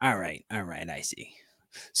 All right. I see.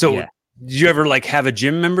 So, Did you ever like have a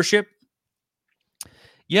gym membership?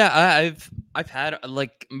 Yeah, I've had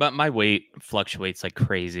like, but my weight fluctuates like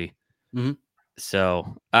crazy. Mm-hmm.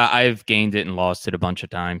 So I've gained it and lost it a bunch of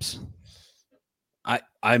times.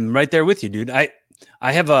 I'm right there with you, dude. I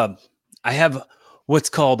have what's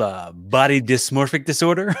called a body dysmorphic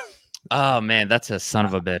disorder. Oh man, that's a son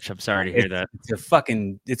of a bitch. I'm sorry to hear that.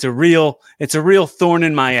 It's a real thorn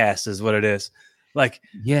in my ass is what it is. Like,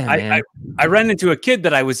 yeah, man. I ran into a kid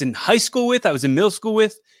that I was in high school with, I was in middle school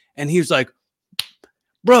with, and he was like,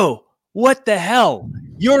 bro, what the hell?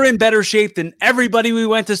 You're in better shape than everybody we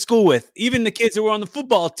went to school with, even the kids that were on the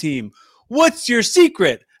football team. What's your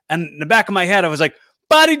secret? And in the back of my head, I was like,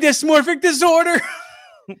 body dysmorphic disorder.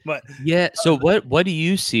 But yeah, so what do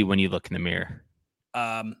you see when you look in the mirror?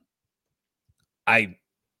 I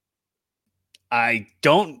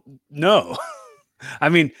don't know. I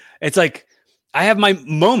mean, it's like I have my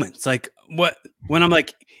moments. Like when I'm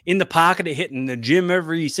like in the pocket of hitting the gym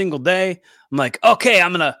every single day, I'm like, okay,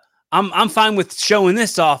 I'm fine with showing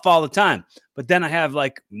this off all the time. But then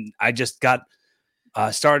I just got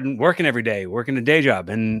started working every day, working a day job,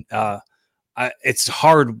 and it's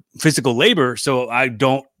hard physical labor, so I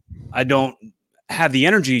don't have the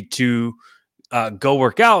energy to go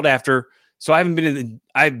work out after. So I've been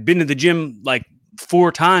to the gym like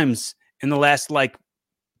 4 times in the last like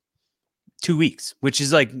 2 weeks, which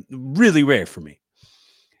is like really rare for me.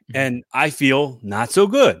 And I feel not so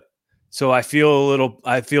good. So I feel a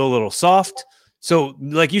little soft. So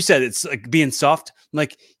like you said, it's like being soft. I'm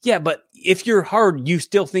like, yeah, but if you're hard, you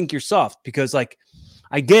still think you're soft because like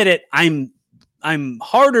I get it. I'm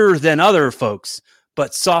harder than other folks,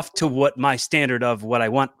 but soft to what my standard of what I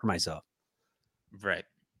want for myself. Right.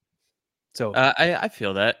 So I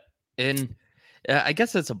feel that, and I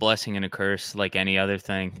guess it's a blessing and a curse, like any other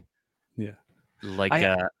thing. Yeah. Like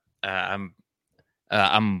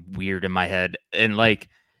I'm weird in my head, and like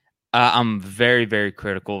I'm very, very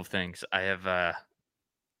critical of things. I have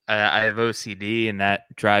OCD, and that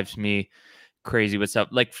drives me crazy with stuff.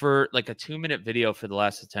 Like for like a 2-minute video for the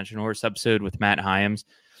last Attention Horse episode with Matt Hyams,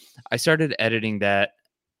 I started editing that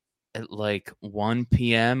at like 1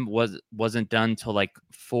 p.m. wasn't done till like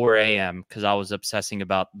 4 a.m. because I was obsessing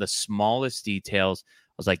about the smallest details.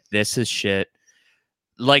 I was like, this is shit.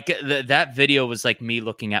 Like that video was like me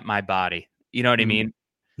looking at my body. You know what I mean?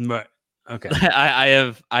 Right. Okay. I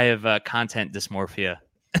have content dysmorphia.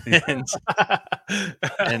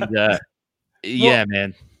 and yeah,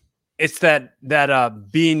 man. It's that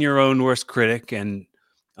being your own worst critic, and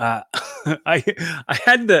I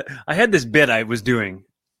had this bit I was doing.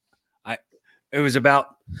 It was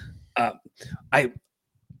about I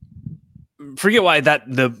forget why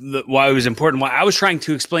why it was important. Why I was trying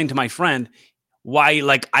to explain to my friend why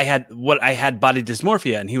like I had body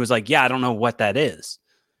dysmorphia, and he was like, "Yeah, I don't know what that is.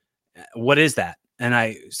 What is that?" And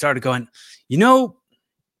I started going, you know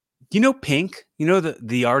Pink,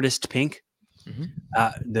 the artist Pink,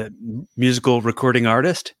 the musical recording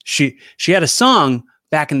artist. She had a song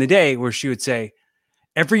back in the day where she would say,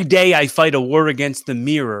 "Every day I fight a war against the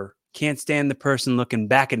mirror. Can't stand the person looking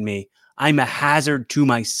back at me. I'm a hazard to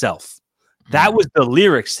myself." That was the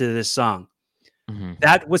lyrics to this song.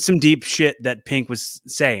 That was some deep shit that Pink was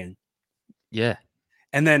saying. Yeah.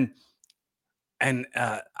 And then,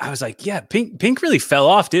 I was like, yeah, Pink really fell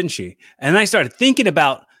off, didn't she? And I started thinking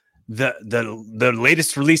about the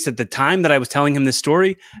latest release at the time that I was telling him this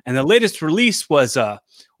story. And the latest release was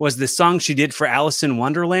the song she did for Alice in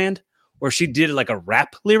Wonderland, where she did like a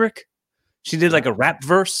rap lyric. She did like a rap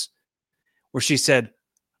verse where she said,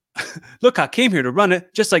 Look, I came here to run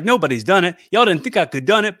it, just like nobody's done it. Y'all didn't think I could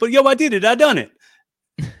done it, but yo, I did it. I done it.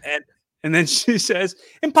 And then she says,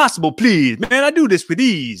 impossible, please, man. I do this with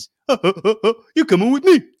ease. You coming with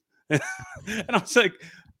me? And I was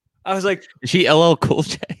like, is she LL Cool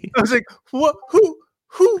J? I was like, what?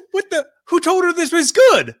 Who told her this was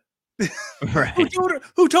good? Right.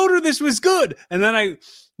 Who told her this was good? And then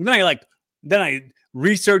I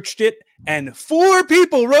researched it, and 4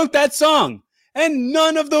 people wrote that song, and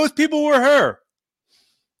none of those people were her.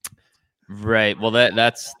 Right. Well,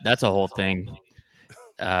 that's a whole thing.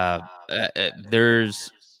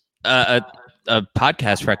 There's a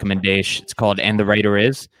podcast recommendation. It's called "And the Writer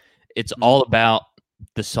Is." It's all about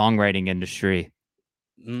the songwriting industry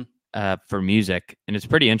for music, and it's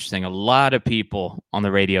pretty interesting. A lot of people on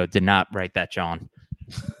the radio did not write that, John.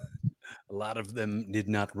 A lot of them did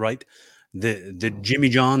not write the Jimmy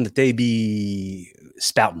John that they be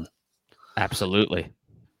spouting. Absolutely.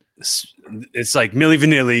 It's like Milli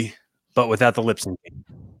Vanilli, but without the lip syncing.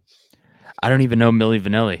 I don't even know Milli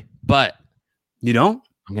Vanilli, but you don't?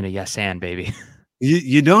 I'm gonna yes and baby.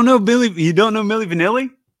 You don't know Billy? You don't know Milli Vanilli?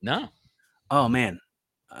 No. Oh man.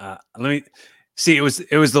 Let me see. It was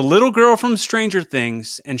the little girl from Stranger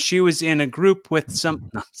Things, and she was in a group with some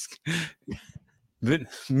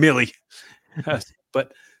Millie.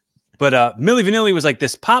 But Milli Vanilli was like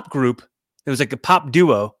this pop group. It was like a pop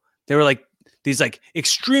duo. They were like these like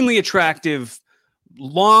extremely attractive,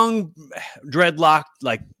 long dreadlocked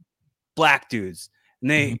like black dudes, and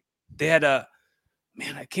they had a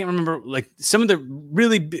man. I can't remember like some of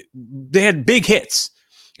the they had big hits,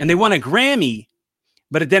 and they won a Grammy.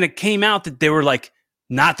 But then it came out that they were like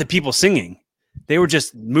not the people singing; they were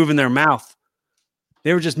just moving their mouth.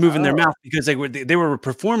 They were just moving their mouth because they were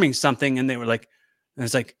performing something, and they were like, and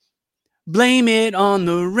it's like, blame it on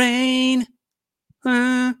the rain.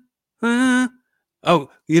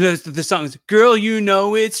 Oh, you know the song is "Girl, You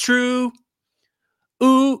Know It's True."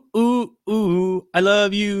 Ooh, ooh, ooh, I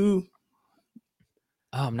love you.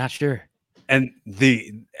 Oh, I'm not sure. And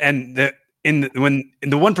in the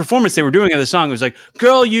one performance they were doing of the song, it was like,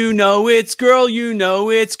 "Girl, you know it's, girl, you know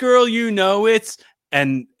it's, girl, you know it's,"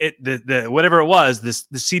 and the whatever it was, the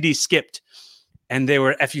CD skipped, and they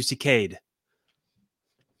were FUCK'd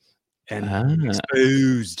and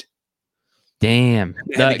exposed. Damn,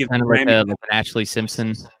 that kind of like an Ashley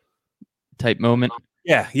Simpson type moment.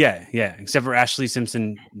 Yeah. Except for Ashley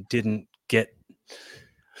Simpson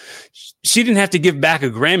she didn't have to give back a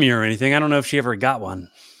Grammy or anything. I don't know if she ever got one.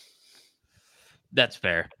 That's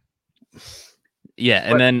fair. Yeah,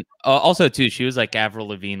 and then also too, she was like Avril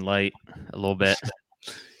Lavigne light a little bit.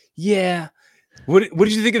 Yeah. What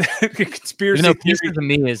did you think of that conspiracy theory? Pieces of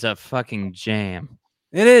Me is a fucking jam.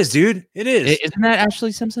 It is, dude. It is. Isn't that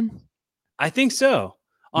Ashley Simpson? I think so.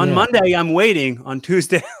 On Monday, I'm waiting. On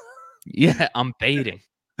Tuesday. Yeah, I'm baiting.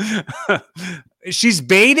 She's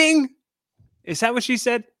baiting? Is that what she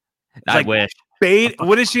said? I wish. Bait?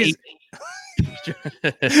 What is she?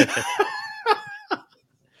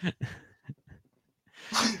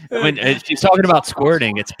 When she's talking about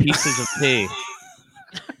squirting, it's pieces of pee.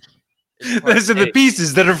 Those are the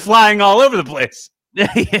pieces that are flying all over the place.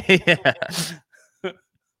 Yeah.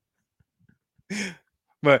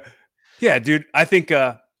 But yeah, dude, I think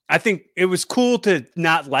it was cool to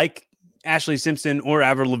not like Ashley Simpson or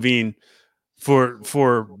Avril Lavigne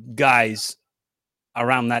for guys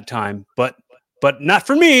around that time, but not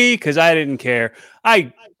for me because I didn't care.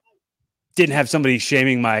 I didn't have somebody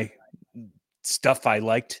shaming my stuff I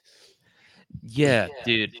liked. Yeah,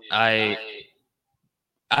 dude, I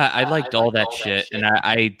liked all that shit, and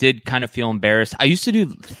I did kind of feel embarrassed. I used to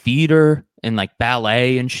do theater and like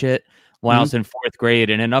ballet and shit when I was in 4th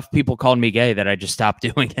grade, and enough people called me gay that I just stopped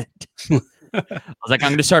doing it. I was like, I'm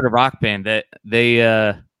going to start a rock band. That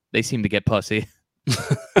they seem to get pussy.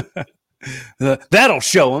 That'll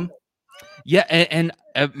show them. Yeah, and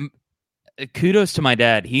kudos to my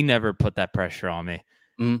dad. He never put that pressure on me.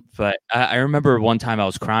 But I remember one time I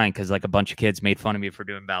was crying because like a bunch of kids made fun of me for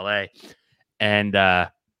doing ballet, and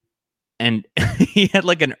he had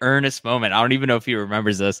like an earnest moment. I don't even know if he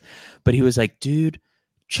remembers this, but he was like, "Dude,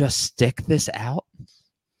 just stick this out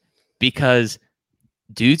because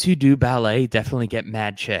dudes who do ballet definitely get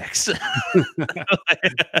mad chicks."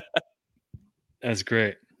 That's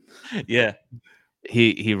great. Yeah,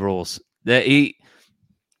 he rules.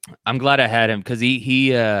 I'm glad I had him because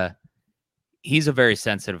he's a very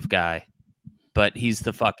sensitive guy, but he's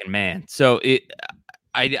the fucking man. So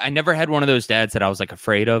I never had one of those dads that I was like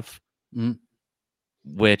afraid of,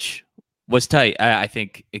 which was tight. I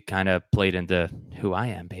think it kind of played into who I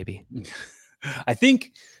am, baby. I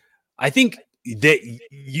think that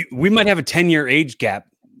we might have a 10-year age gap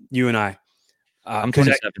You and I. I'm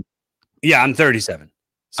 27. Yeah, I'm 37.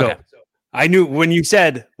 So Okay. I knew when you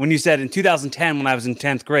said in 2010 when I was in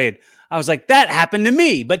 10th grade, I was like, that happened to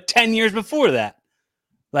me, but 10 years before that.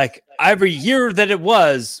 Like every year that it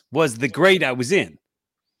was the grade I was in.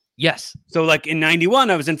 Yes. So like in 91,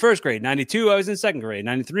 I was in first grade. 92, I was in second grade.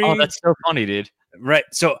 93. Oh, that's so funny, dude. Right.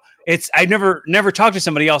 So I never talked to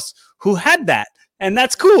somebody else who had that. And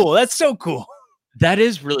that's cool. That's so cool. That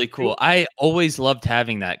is really cool. I always loved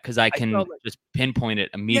having that because I can just pinpoint it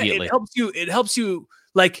immediately. Yeah, it helps you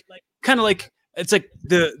like kind of like it's like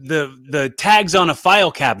the tags on a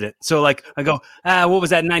file cabinet. So like I go, what was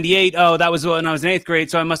that? 98. Oh, that was when I was in 8th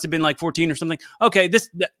grade. So I must have been like 14 or something. Okay.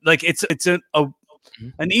 Like it's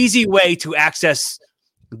an easy way to access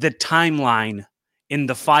the timeline in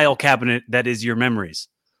the file cabinet that is your memories.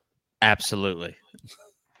 Absolutely.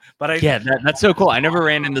 But that's so cool. I never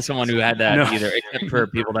ran into someone who had that either, except for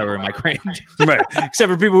people that were in my grade. Right. Except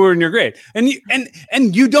for people who were in your grade. And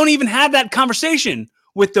you don't even have that conversation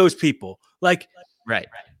with those people. Like, right.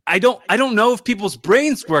 I don't know if people's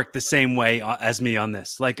brains work the same way as me on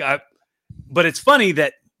this. Like, but it's funny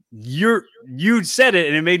that you said it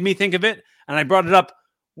and it made me think of it. And I brought it up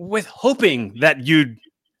with hoping that you'd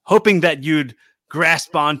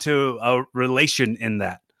grasp onto a relation in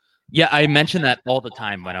that. Yeah, I mention that all the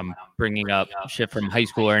time when I'm bringing up shit from high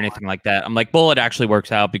school or anything like that. I'm like, well, it actually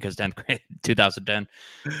works out because 10th grade, 2010.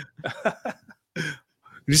 Did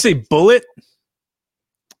you say bullet?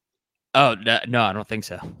 Oh, no, I don't think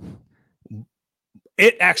so.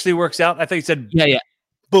 It actually works out. I thought you said yeah.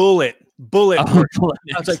 Bullet. Oh, bullet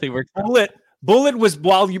actually works. Bullet was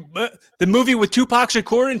the movie with Tupac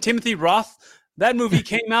Shakur and Timothy Roth. That movie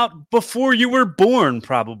came out before you were born,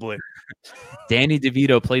 probably. Danny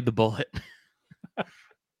DeVito played the bullet.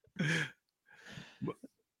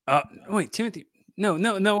 Wait, Timothy? No,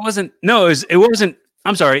 it wasn't. No, it wasn't.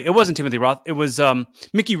 I'm sorry, it wasn't Timothy Roth. It was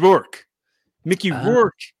Mickey Rourke.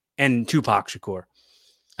 Rourke and Tupac Shakur.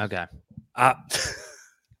 Okay.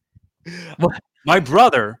 My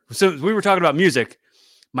brother. So we were talking about music.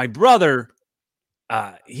 My brother,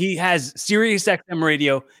 he has Sirius XM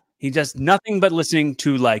radio. He does nothing but listening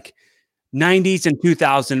to like 90s and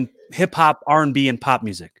 2000 hip hop, R&B, and pop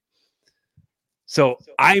music. So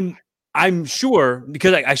I'm sure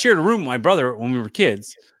because I shared a room with my brother when we were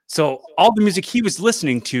kids. So all the music he was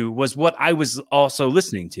listening to was what I was also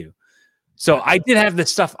listening to. So I did have the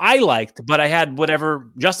stuff I liked, but I had whatever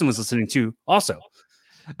Justin was listening to also.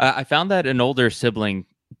 I found that an older sibling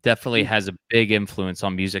definitely has a big influence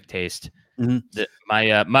on music taste.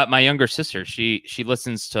 Mm-hmm. My younger sister, she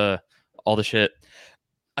listens to all the shit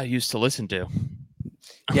I used to listen to.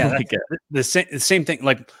 Yeah, the same thing.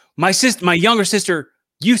 Like my younger sister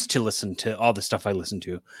used to listen to all the stuff I listened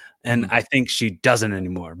to, and I think she doesn't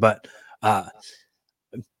anymore. But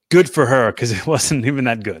good for her because it wasn't even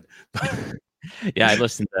that good. Yeah, I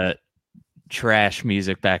listened to trash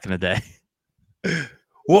music back in the day.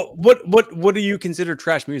 What do you consider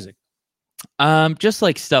trash music? Just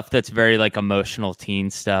like stuff that's very like emotional teen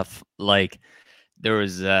stuff. Like there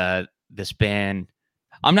was this band.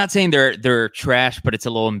 I'm not saying they're trash, but it's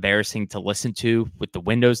a little embarrassing to listen to with the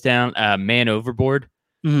windows down. Man Overboard.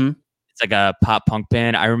 Mm-hmm. It's like a pop punk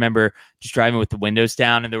band. I remember just driving with the windows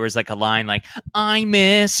down, and there was like a line like "I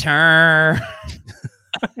miss her."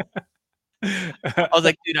 I was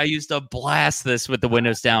like, dude, I used to blast this with the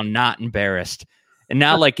windows down, not embarrassed. And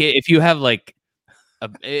now, like, if you have like,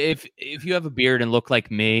 if you have a beard and look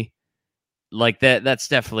like me, like that's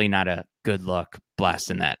definitely not a good look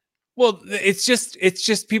blasting that. Well, it's just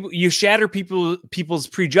people. You shatter people's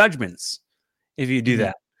prejudgments if you do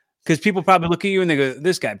that, because people probably look at you and they go,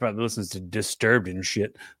 "This guy probably listens to Disturbed and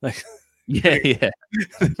shit." Like, yeah,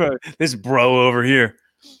 this bro over here.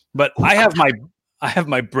 But I have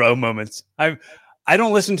my bro moments. I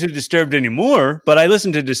don't listen to Disturbed anymore, but I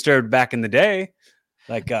listened to Disturbed back in the day.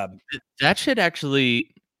 Like that shit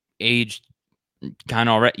actually aged kind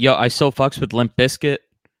of alright. Yo, I still fucks with Limp Bizkit.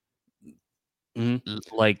 Mm-hmm.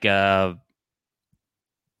 Like that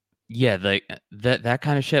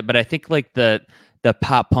kind of shit. But I think like the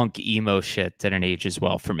pop punk emo shit didn't age as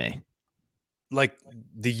well for me. Like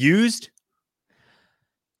The Used.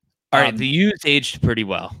 All right, The Used aged pretty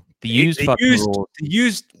well. The Used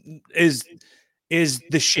is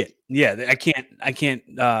the shit. Yeah, I can't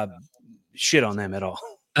shit on them at all.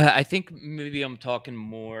 I think maybe I'm talking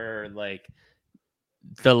more like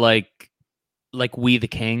the like We the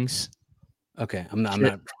Kings. Okay, I'm not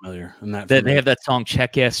familiar. They have that song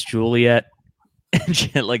 "Check Yes Juliet" and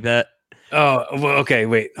shit like that. Oh, well, okay.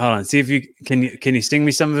 Wait, hold on. See if you can sing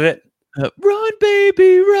me some of it. Run,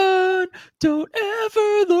 baby, run. Don't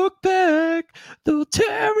ever look back. They'll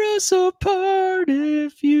tear us apart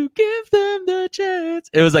if you give them the chance.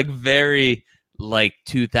 It was like very like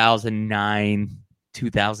 2009,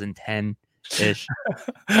 2010 ish.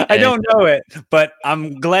 I don't know it, but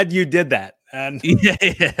I'm glad you did that. And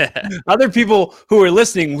Yeah. other people who are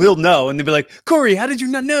listening will know, and they'll be like, Corey, how did you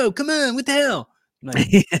not know? Come on, what the hell? I'm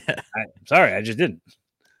like, I'm sorry, I just didn't.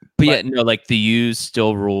 But yeah, no, like the Used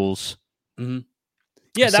still rules. Mm-hmm.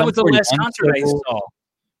 Yeah, that Sum was the 41 last concert I still- saw.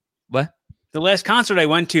 What? The last concert I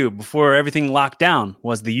went to before everything locked down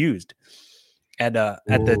was the Used at the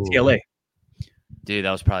TLA. Dude,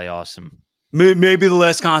 that was probably awesome. Maybe the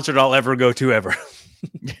last concert I'll ever go to ever.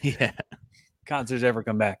 Yeah. Concerts ever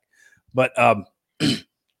come back. But well,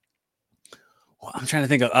 I'm trying to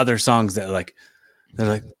think of other songs that they're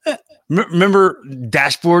like remember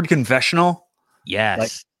Dashboard Confessional? Yes.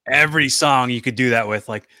 Like every song you could do that with,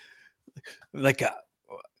 like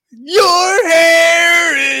your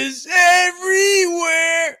hair is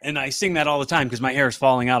everywhere, and I sing that all the time because my hair is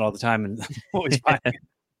falling out all the time, and I'm always finding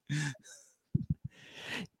it.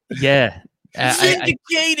 Yeah.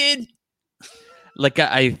 Vindicated.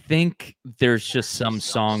 I think there's just some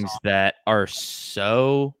songs that are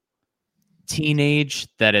so teenage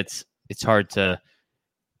that it's hard to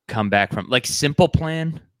come back from. Like Simple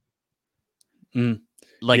Plan. Yeah.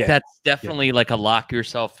 That's definitely like a lock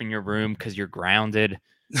yourself in your room because you're grounded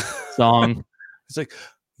song. It's like,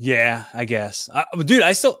 yeah, I guess, dude.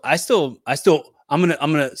 I'm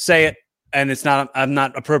gonna say it, and it's not. I'm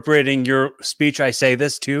not appropriating your speech. I say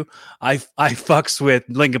this too. I fucks with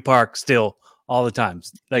Linkin Park still all the time.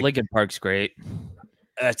 Like Linkin Park's great.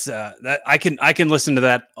 that's that I can listen to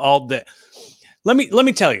that all day. Let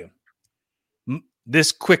me tell you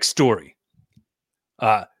this quick story.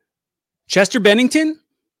 Chester Bennington,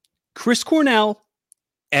 Chris Cornell,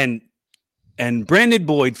 and Brandon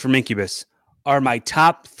Boyd from Incubus are my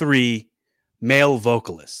top 3 male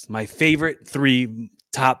vocalists. My favorite 3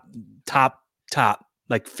 top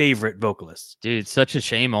like favorite vocalists. Dude, such a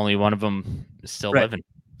shame only one of them is still living.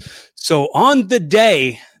 So on the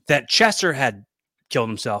day that Chester had killed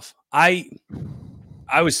himself, I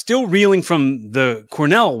was still reeling from the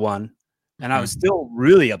Cornell one, and I was still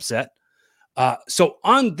really upset. So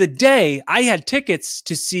on the day, I had tickets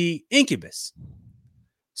to see Incubus.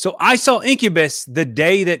 So I saw Incubus the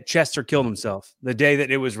day that Chester killed himself, the day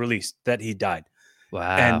that it was released that he died.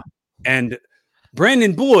 Wow. And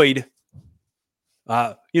Brandon Boyd,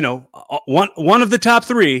 one of the top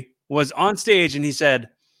 3 was on stage, and he said,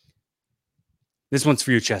 "This one's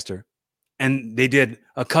for you, Chester." And they did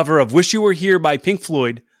a cover of "Wish You Were Here" by Pink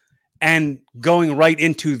Floyd, and going right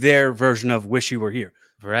into their version of "Wish You Were Here."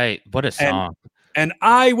 Right. What a song. And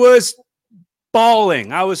I was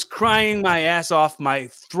bawling. I was crying my ass off. My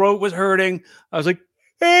throat was hurting. I was like,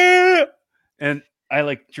 ah! And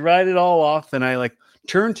I dried it all off. And I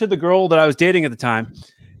turned to the girl that I was dating at the time.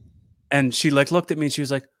 And she looked at me and she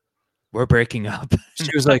was like, "We're breaking up." She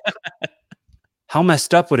was like, "How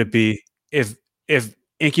messed up would it be if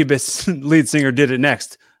Incubus lead singer did it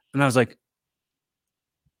next?" And I was like,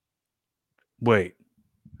 wait.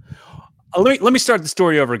 Let me start the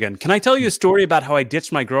story over again. Can I tell you a story about how I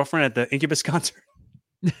ditched my girlfriend at the Incubus concert?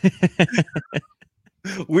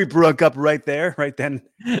 We broke up right there, right then.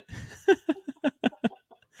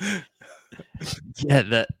 Yeah,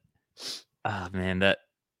 that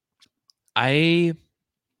I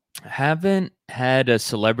haven't had a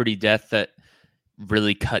celebrity death that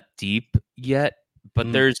really cut deep yet,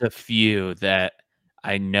 but there's a few that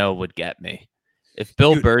I know would get me. If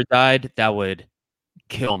Bill Burr died, that would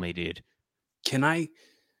kill me, dude. Can I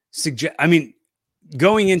suggest? I mean,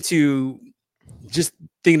 going into just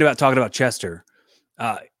thinking about talking about Chester,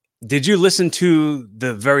 did you listen to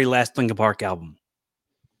the very last Linkin Park album?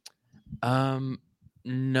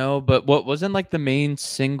 No, but what wasn't the main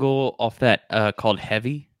single off that called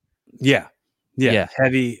Heavy? Yeah.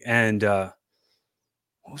 Heavy, and what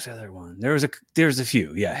was the other one? There's a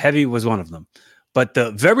few. Yeah, Heavy was one of them. But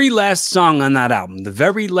the very last song on that album, the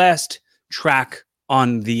very last track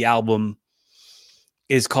on the album,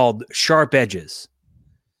 is called Sharp Edges.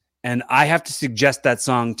 And I have to suggest that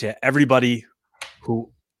song to everybody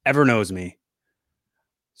who ever knows me.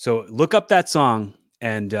 So look up that song,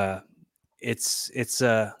 and it's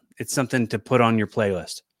something to put on your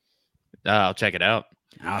playlist. I'll check it out.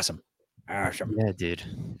 Awesome. Yeah, dude.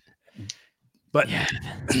 But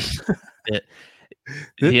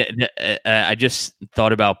I just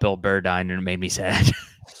thought about Bill Burr dying, and it made me sad.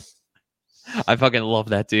 I fucking love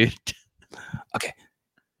that dude. Okay.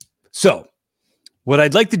 So what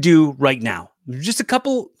I'd like to do right now, just a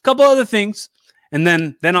couple other things,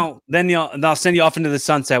 I'll send you off into the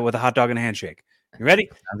sunset with a hot dog and a handshake. You ready?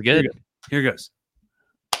 Sounds good. Here goes.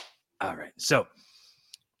 All right. So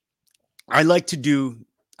I like to do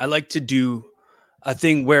a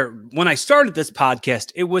thing where when I started this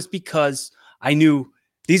podcast, it was because I knew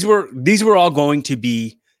these were all going to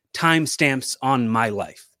be timestamps on my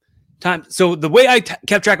life. So the way I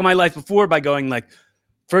kept track of my life before by going like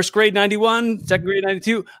first grade 91, second grade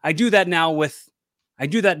 92, I do that now with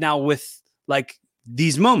like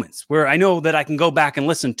these moments where I know that I can go back and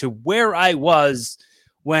listen to where I was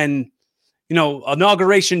when,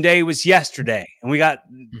 inauguration day was yesterday and we got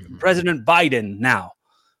President Biden now,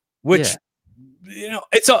 which,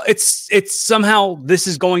 it's somehow this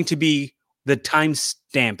is going to be the time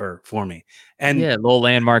stamper for me. And little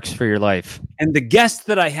landmarks for your life. And the guests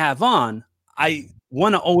that I have on, I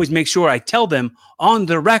want to always make sure I tell them on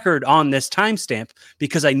the record on this timestamp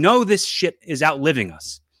because I know this shit is outliving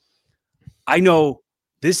us. I know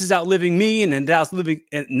this is outliving me and then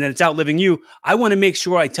it's outliving you. I want to make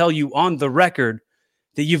sure I tell you on the record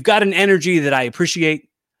that you've got an energy that I appreciate.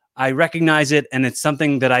 I recognize it, and it's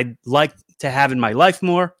something that I'd like to have in my life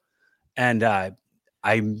more. And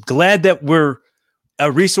I'm glad that we're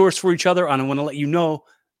a resource for each other. And I want to let you know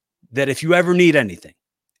that if you ever need anything,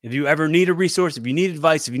 if you ever need a resource, if you need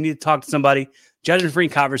advice, if you need to talk to somebody, judgment-free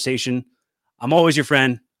conversation, I'm always your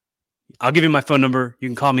friend. I'll give you my phone number. You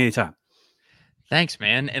can call me anytime. Thanks,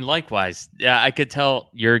 man. And likewise, yeah, I could tell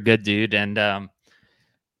you're a good dude. And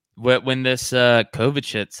when this COVID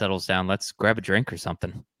shit settles down, let's grab a drink or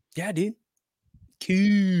something. Yeah, dude.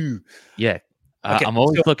 Cool. Yeah. Okay, I'm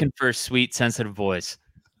always looking for a sweet, sensitive voice.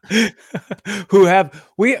 We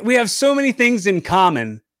have so many things in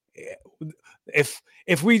common.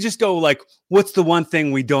 If we just go like, what's the one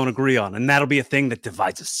thing we don't agree on, and that'll be a thing that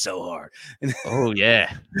divides us so hard. Oh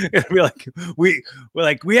yeah, it'll be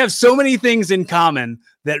like we have so many things in common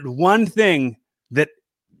that one thing that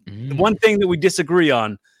we disagree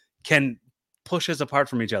on can push us apart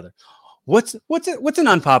from each other. What's an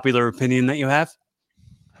unpopular opinion that you have?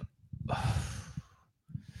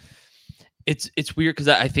 It's weird because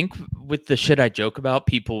I think with the shit I joke about,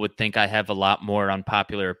 people would think I have a lot more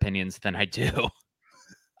unpopular opinions than I do.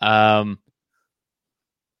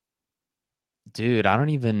 Dude, I don't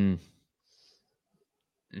even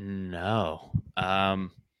know.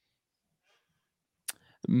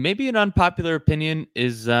 Maybe an unpopular opinion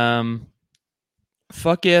is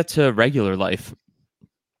fuck yeah to regular life.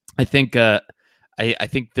 I think I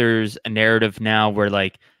think there's a narrative now where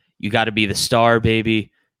like you got to be the star,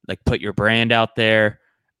 baby. Like put your brand out there.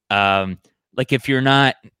 Like if you're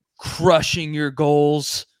not crushing your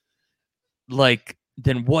goals, like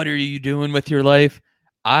then what are you doing with your life?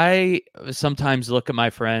 I sometimes look at my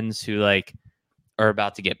friends who like are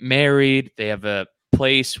about to get married. They have a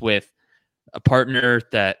place with a partner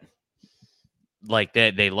that like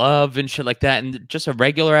they love and shit like that. And just a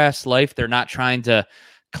regular ass life. They're not trying to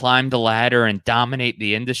climb the ladder and dominate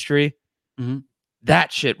the industry. Mm-hmm.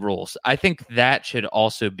 That shit rules. I think that should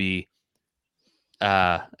also be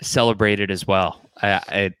celebrated as well.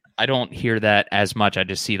 I don't hear that as much. I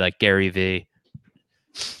just see like Gary Vee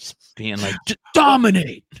just being like,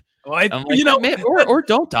 dominate. Well, like, man, or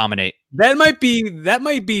don't dominate. That might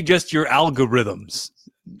be just your algorithms.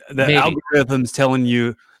 The algorithms telling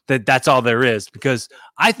you that that's all there is. Because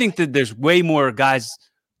I think that there's way more guys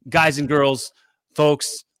and girls,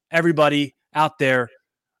 folks, everybody out there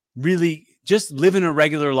really just living a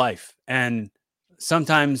regular life and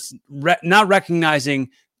sometimes not recognizing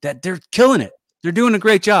that they're killing it. They're doing a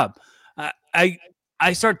great job. I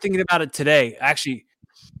started thinking about it today. Actually,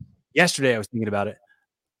 yesterday I was thinking about it.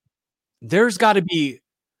 There's got to be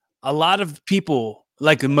a lot of people,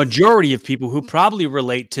 like a majority of people, who probably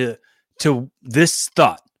relate to this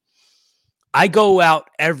thought. I go out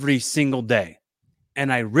every single day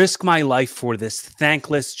and I risk my life for this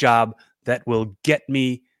thankless job that will get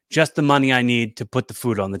me just the money I need to put the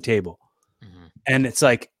food on the table. Mm-hmm. And it's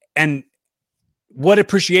like, and what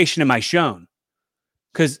appreciation am I shown?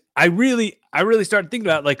 Because I really started thinking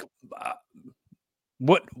about like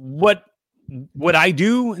what I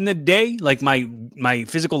do in the day, like my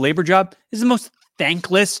physical labor job is the most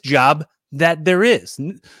thankless job that there is.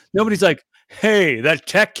 Nobody's like, hey, that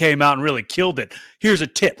tech came out and really killed it. Here's a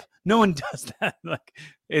tip. No one does that. Like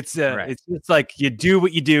it's like you do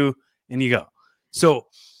what you do and you go. So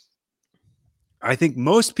I think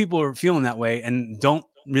most people are feeling that way and don't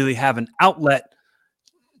really have an outlet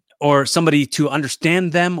or somebody to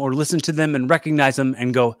understand them or listen to them and recognize them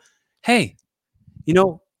and go, hey,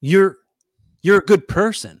 you're a good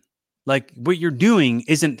person. Like what you're doing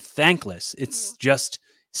isn't thankless. It's just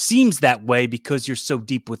seems that way because you're so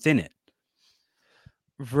deep within it.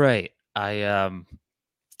 Right. I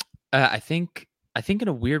think in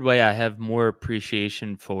a weird way I have more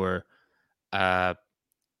appreciation for uh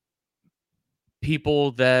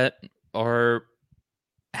people that are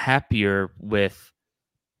happier with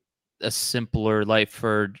a simpler life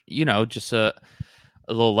for, just a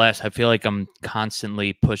little less. I feel like I'm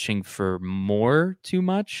constantly pushing for more too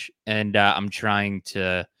much, and I'm trying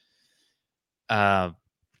to uh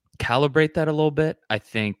calibrate that a little bit. I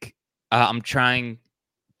think I'm trying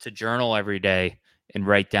to journal every day and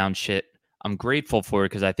write down shit I'm grateful for,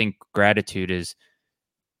 because I think gratitude is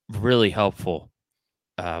really helpful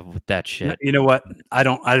with that shit. You know what? I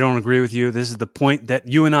don't agree with you. This is the point that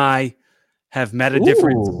you and I have met a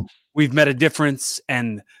difference. Ooh. We've met a difference,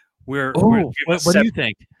 and we're What do you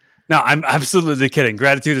think? No, I'm absolutely kidding.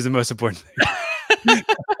 Gratitude is the most important thing.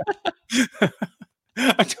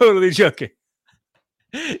 I'm totally joking.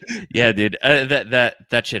 Yeah, dude,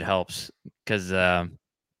 that shit helps because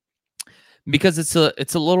it's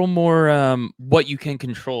a little more what you can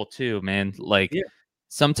control too, man. Like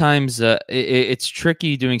sometimes it's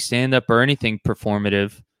tricky doing stand up or anything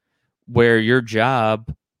performative where your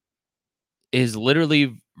job is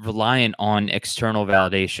literally reliant on external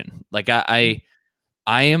validation. Like I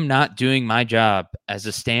am not doing my job as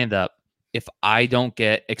a stand up if I don't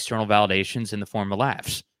get external validations in the form of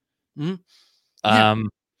laughs. Mm-hmm. Yeah.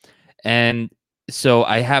 And so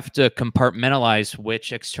I have to compartmentalize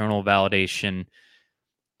which external validation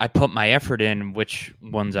I put my effort in, which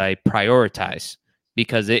ones I prioritize,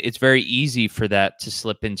 because it's very easy for that to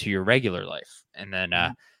slip into your regular life. And then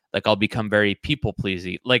like I'll become very people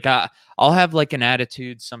pleasing. Like I'll have like an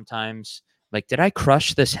attitude sometimes like, did I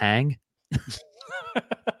crush this hang?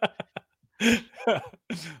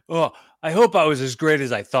 Oh, I hope I was as great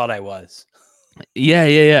as I thought I was.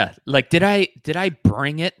 Yeah. Like, did I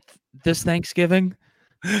bring it this Thanksgiving?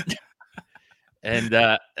 And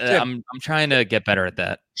I'm trying to get better at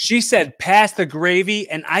that. She said, "Pass the gravy,"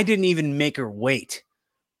 and I didn't even make her wait.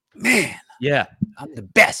 Man, yeah, I'm the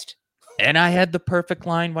best. And I had the perfect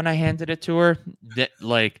line when I handed it to her. That,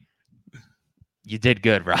 like, you did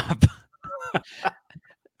good, Rob.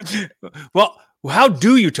 Well, how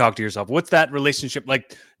do you talk to yourself? What's that relationship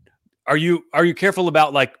like? Are you careful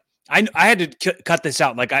about, like, I had to cut this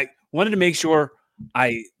out. Like, I wanted to make sure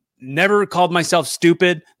I never called myself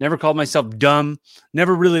stupid, never called myself dumb,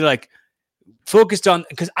 never really like focused on,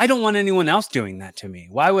 because I don't want anyone else doing that to me.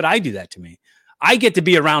 Why would I do that to me? I get to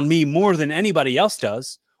be around me more than anybody else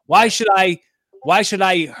does. Why should I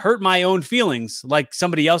hurt my own feelings like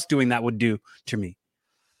somebody else doing that would do to me?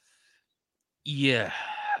 Yeah.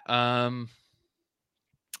 I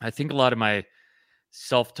think a lot of my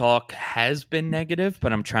self-talk has been negative,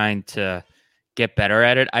 but I'm trying to get better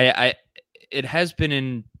at it. It has been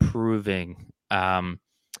improving. I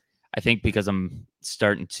think because I'm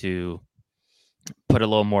starting to put a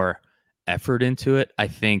little more effort into it. I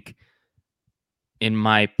think in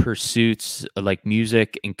my pursuits like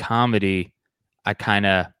music and comedy, I kind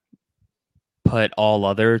of put all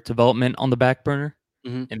other development on the back burner,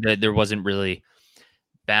 and there wasn't really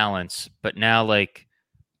balance. But now, like,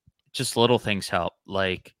 just little things help,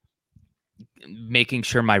 like making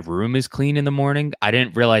sure my room is clean in the morning. I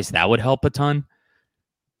didn't realize that would help a ton,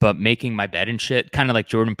 but making my bed and shit, kind of like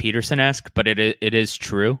Jordan Peterson-esque, but it is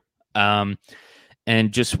true. And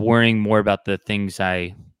just worrying more about the things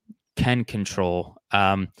I can control.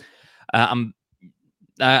 I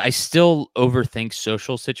still overthink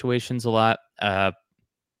social situations a lot.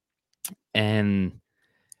 And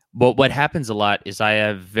what happens a lot is I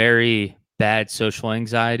have very bad social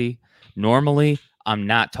anxiety. Normally, I'm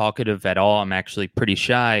not talkative at all. I'm actually pretty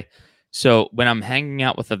shy. So when I'm hanging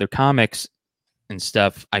out with other comics and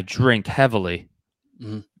stuff, I drink heavily.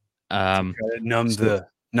 Numb the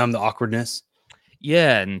awkwardness.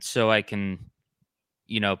 Yeah, and so I can,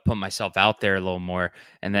 put myself out there a little more.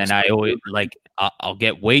 And then I always I'll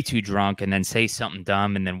get way too drunk and then say something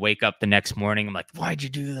dumb and then wake up the next morning. I'm like, why'd you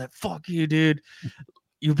do that? Fuck you, dude.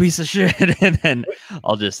 You piece of shit. And then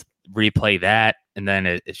I'll just replay that. And then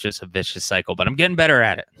it's just a vicious cycle, but I'm getting better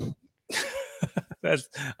at it.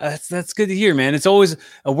 That's good to hear, man. It's always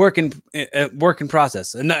a working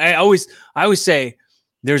process. And I always say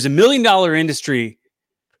there's $1 million industry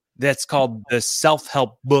that's called the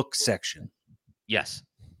self-help book section. Yes.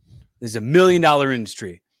 There's $1 million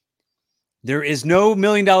industry. There is no $1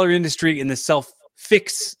 million industry in the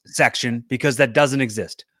self-fix section because that doesn't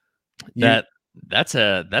exist. That's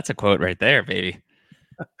a quote right there, baby.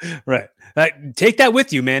 Right. Take that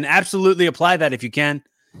with you, man. Absolutely apply that if you can.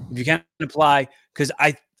 If you can't apply, because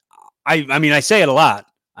I mean, I say it a lot.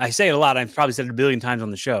 I've probably said it 1 billion times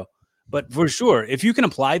on the show. But for sure, if you can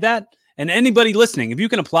apply that And anybody listening, if you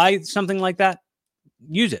can apply something like that,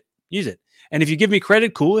 use it. And if you give me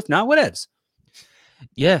credit, cool. If not, whatevs.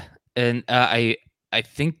 Yeah. And I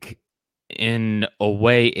think in a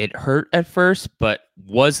way it hurt at first, but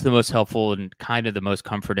was the most helpful and kind of the most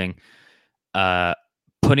comforting,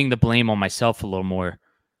 putting the blame on myself a little more,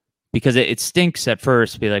 because it stinks at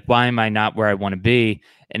first to be like, why am I not where I want to be?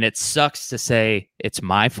 And it sucks to say it's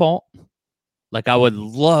my fault. Like, I would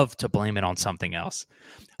love to blame it on something else.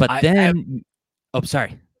 But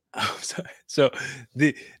sorry. Oh, sorry. So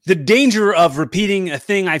the danger of repeating a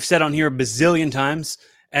thing I've said on here a bazillion times,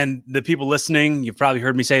 and the people listening, you've probably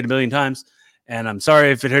heard me say it a million times, and I'm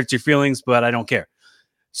sorry if it hurts your feelings, but I don't care.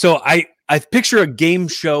 So I picture a game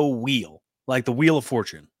show wheel, like the Wheel of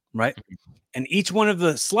Fortune, right? And each one of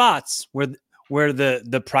the slots where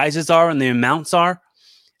the prizes are and the amounts are,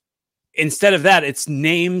 instead of that, it's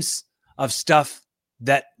names of stuff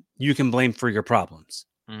that you can blame for your problems,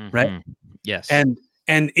 right? Yes. And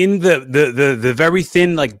in the very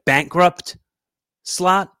thin, like, bankrupt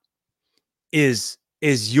slot is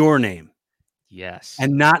your name. Yes.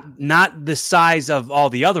 And not the size of all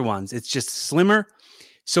the other ones. It's just slimmer.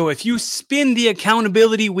 So if you spin the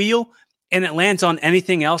accountability wheel and it lands on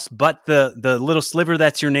anything else but the little sliver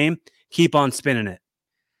that's your name, keep on spinning it.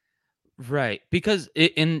 Right. Because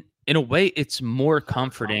in a way, it's more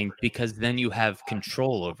comforting because then you have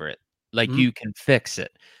control over it. Like, you can fix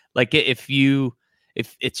it. Like, if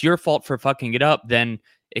it's your fault for fucking it up, then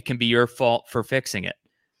it can be your fault for fixing it.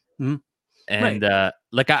 Mm-hmm. And right.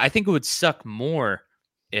 I think it would suck more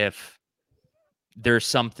if there's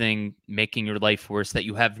something making your life worse that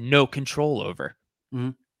you have no control over. Mm-hmm.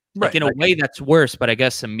 Like, in a way that's worse, but I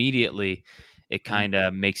guess immediately it kind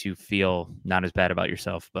of makes you feel not as bad about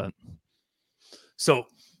yourself. But so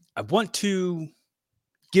I want to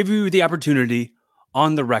give you the opportunity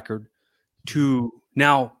on the record to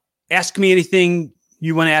now ask me anything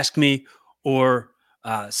you want to ask me, or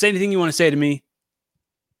say anything you want to say to me.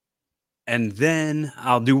 And then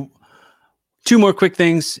I'll do 2 more quick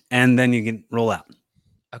things, and then you can roll out.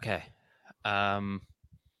 Okay. I'm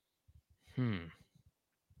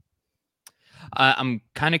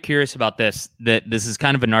kind of curious about this. That this is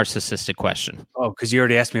kind of a narcissistic question. Oh, because you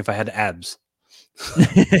already asked me if I had abs.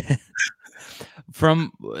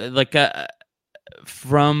 From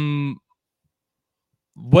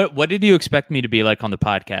what did you expect me to be like on the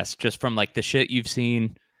podcast? Just from like the shit you've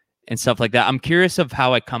seen and stuff like that. I'm curious of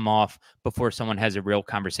how I come off before someone has a real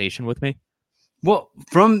conversation with me. Well,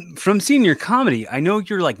 from seeing your comedy, I know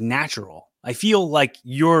you're like natural. I feel like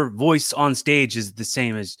your voice on stage is the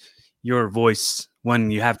same as your voice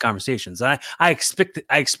when you have conversations. And I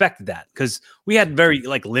expected that, because we had very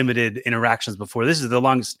like limited interactions before. This is the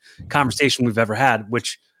longest conversation we've ever had,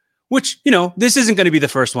 which, this isn't going to be the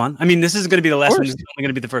first one. I mean, this isn't going to be the last one. This is only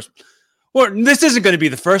going to be the first. Or this isn't going to be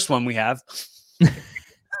the first one we have.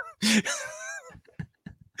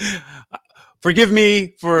 Forgive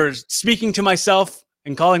me for speaking to myself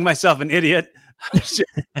and calling myself an idiot.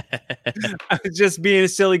 I was just being a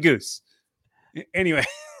silly goose. Anyway,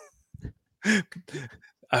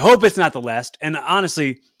 I hope it's not the last. And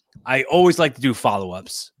honestly, I always like to do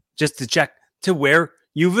follow-ups just to check to where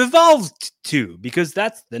you've evolved to, because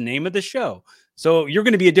that's the name of the show. So you're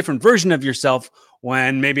going to be a different version of yourself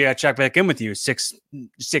when maybe I check back in with you 6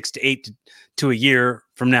 to 8 to a year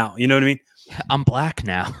from now. You know what I mean? I'm black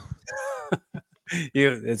now.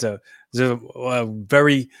 It's a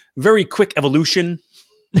very, very quick evolution.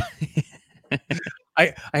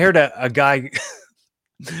 I heard a guy,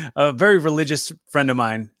 a very religious friend of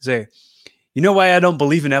mine, say, "You know why I don't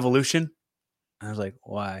believe in evolution?" I was like,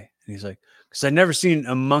 "Why?" And he's like, "Because I've never seen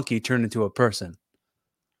a monkey turn into a person."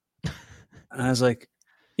 And I was like,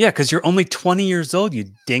 "Yeah, because you're only 20 years old,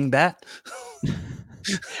 you dingbat."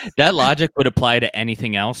 That logic would apply to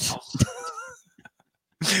anything else.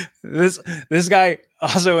 This guy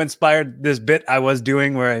also inspired this bit I was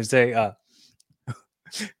doing where I say,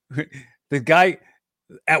 the guy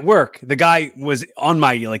at work, the guy was on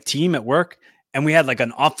my like team at work, and we had like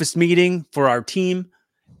an office meeting for our team,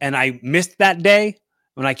 and I missed that day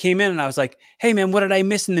when I came in, and I was like, "Hey man, what did I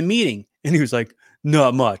miss in the meeting?" And he was like,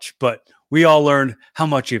 "Not much, but we all learned how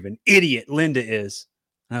much of an idiot Linda is."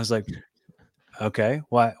 And I was like, "Okay,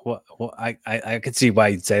 why? What? I could see why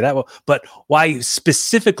you'd say that. Well, but why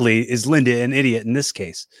specifically is Linda an idiot in this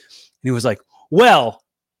case?" And he was like, "Well,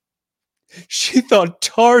 she thought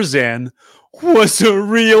Tarzan was a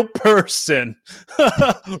real person."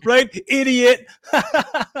 Right? Idiot.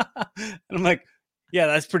 And I'm like, "Yeah,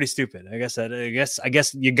 that's pretty stupid. I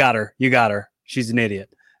guess you got her. You got her. She's an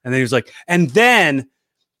idiot." And then he was like, and then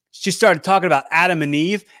she started talking about Adam and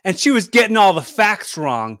Eve, and she was getting all the facts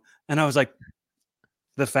wrong. And I was like,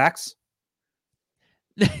 the facts?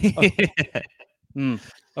 Okay.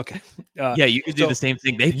 Okay. Yeah, you could do the same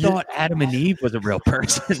thing. They thought Adam and Eve was a real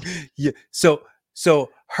person. Yeah. So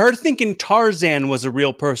her thinking Tarzan was a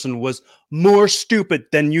real person was more stupid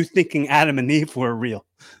than you thinking Adam and Eve were real.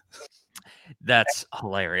 That's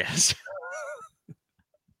hilarious.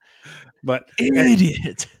 But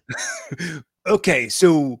idiot. Okay,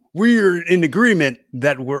 so we're in agreement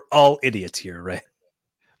that we're all idiots here, right?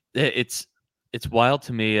 It's wild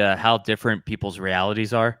to me how different people's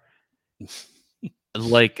realities are.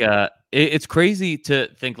 Like it's crazy to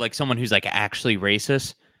think like someone who's like actually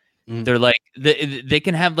racist. They're like they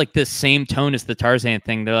can have like the same tone as the Tarzan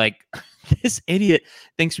thing. They're like, this idiot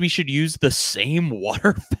thinks we should use the same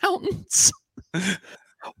water fountains.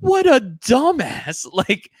 What a dumbass.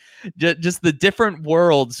 Like just the different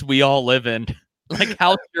worlds we all live in. Like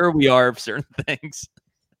how sure we are of certain things.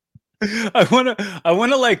 I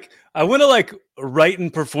wanna like write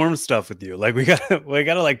and perform stuff with you. Like we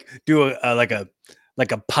gotta like do a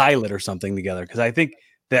pilot or something together, because I think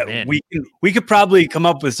that we could probably come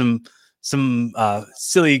up with some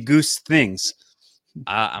silly goose things.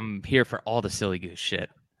 I'm here for all the silly goose shit.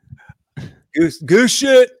 Goose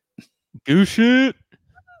shit. Goose shit.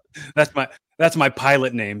 That's my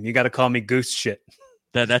pilot name. You got to call me Goose shit.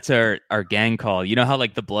 That's our gang call. You know how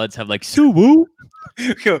like the Bloods have like Suwoo?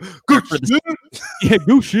 Goose shit. Yeah,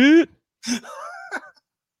 goose shit.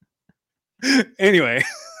 Anyway,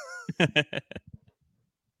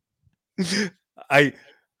 I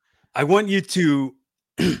want you to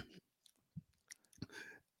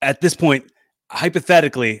at this point,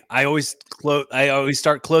 hypothetically, I always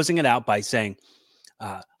start closing it out by saying,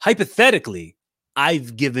 hypothetically,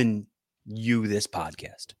 I've given you this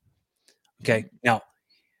podcast. Okay. Now,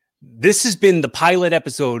 this has been the pilot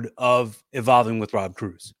episode of Evolving with Rob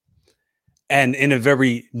Cruz. And in a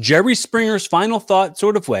very Jerry Springer's final thought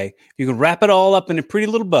sort of way, you can wrap it all up in a pretty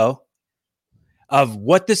little bow of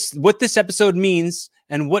what this episode means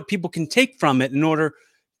and what people can take from it in order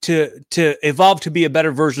to evolve to be a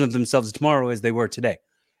better version of themselves tomorrow as they were today.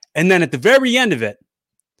 And then at the very end of it,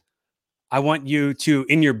 I want you to,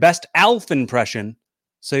 in your best Alf impression,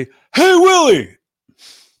 say, "Hey, Willie."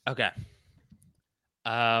 Okay.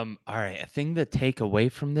 All right. I think the takeaway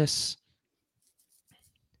from this.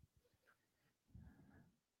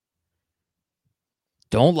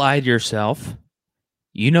 Don't lie to yourself.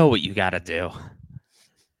 You know what you got to do.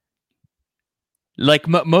 Like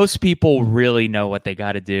most people really know what they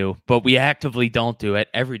got to do, but we actively don't do it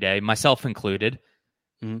every day, myself included.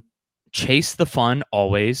 Mm-hmm. Chase the fun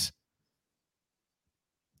always.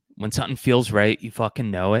 When something feels right, you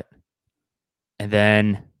fucking know it. And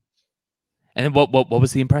then what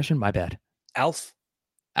was the impression? My bad. Alf.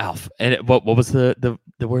 And what was the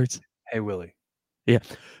words? Hey, Willie. Yeah.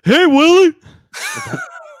 Hey, Willie.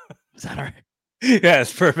 Was that all right? Yeah,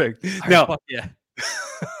 it's perfect. All no. Right, yeah.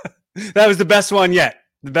 That was the best one yet.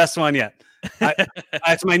 The best one yet.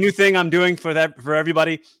 It's my new thing I'm doing for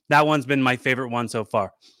everybody. That one's been my favorite one so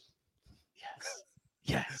far.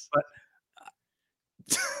 Yes. But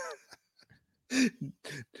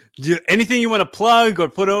anything you want to plug or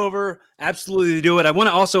put over, absolutely do it. I want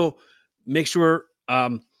to also make sure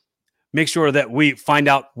that we find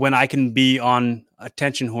out when I can be on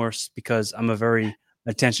Attention Horse, because I'm a very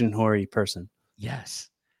attention hoary person. Yes.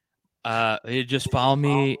 Just follow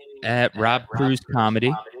me at Rob Cruz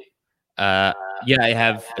Comedy. I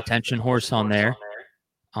have Attention Horse on there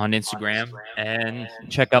on Instagram, and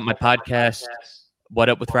check out my podcast, What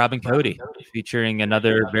Up with Rob and Cody, featuring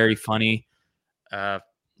another very funny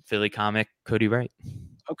Philly comic, Cody Wright.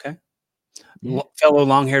 Okay. Fellow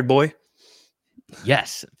long-haired boy.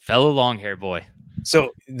 Yes, fellow long-haired boy.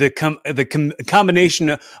 So the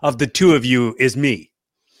combination of the two of you is me.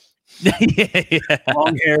 Yeah.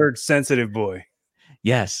 Long-haired, sensitive boy.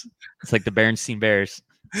 Yes. It's like the Berenstain Bears.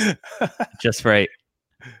 Just right.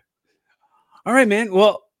 All right, man.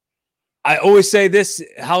 Well, I always say this,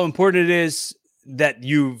 how important it is that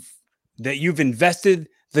you've invested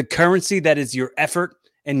the currency that is your effort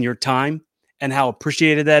and your time, and how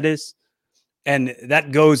appreciated that is. And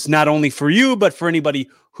that goes not only for you, but for anybody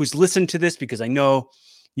who's listened to this, because I know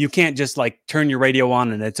you can't just like turn your radio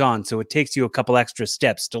on and it's on. So it takes you a couple extra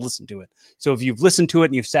steps to listen to it. So if you've listened to it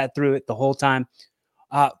and you've sat through it the whole time,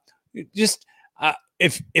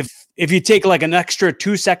 if you take like an extra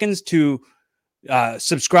 2 seconds to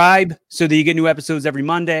subscribe so that you get new episodes every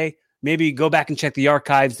Monday, maybe go back and check the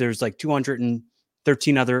archives. There's like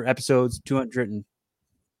 213 other episodes,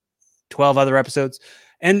 212 other episodes.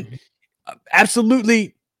 And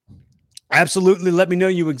absolutely let me know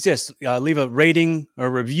you exist. Leave a rating or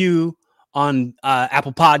review on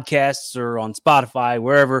Apple Podcasts or on Spotify,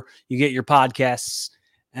 wherever you get your podcasts.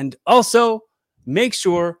 And also make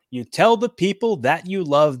sure you tell the people that you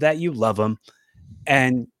love them,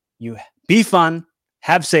 and you be fun,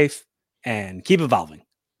 have safe, and keep evolving.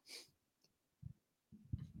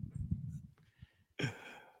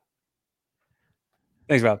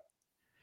 Thanks, Rob.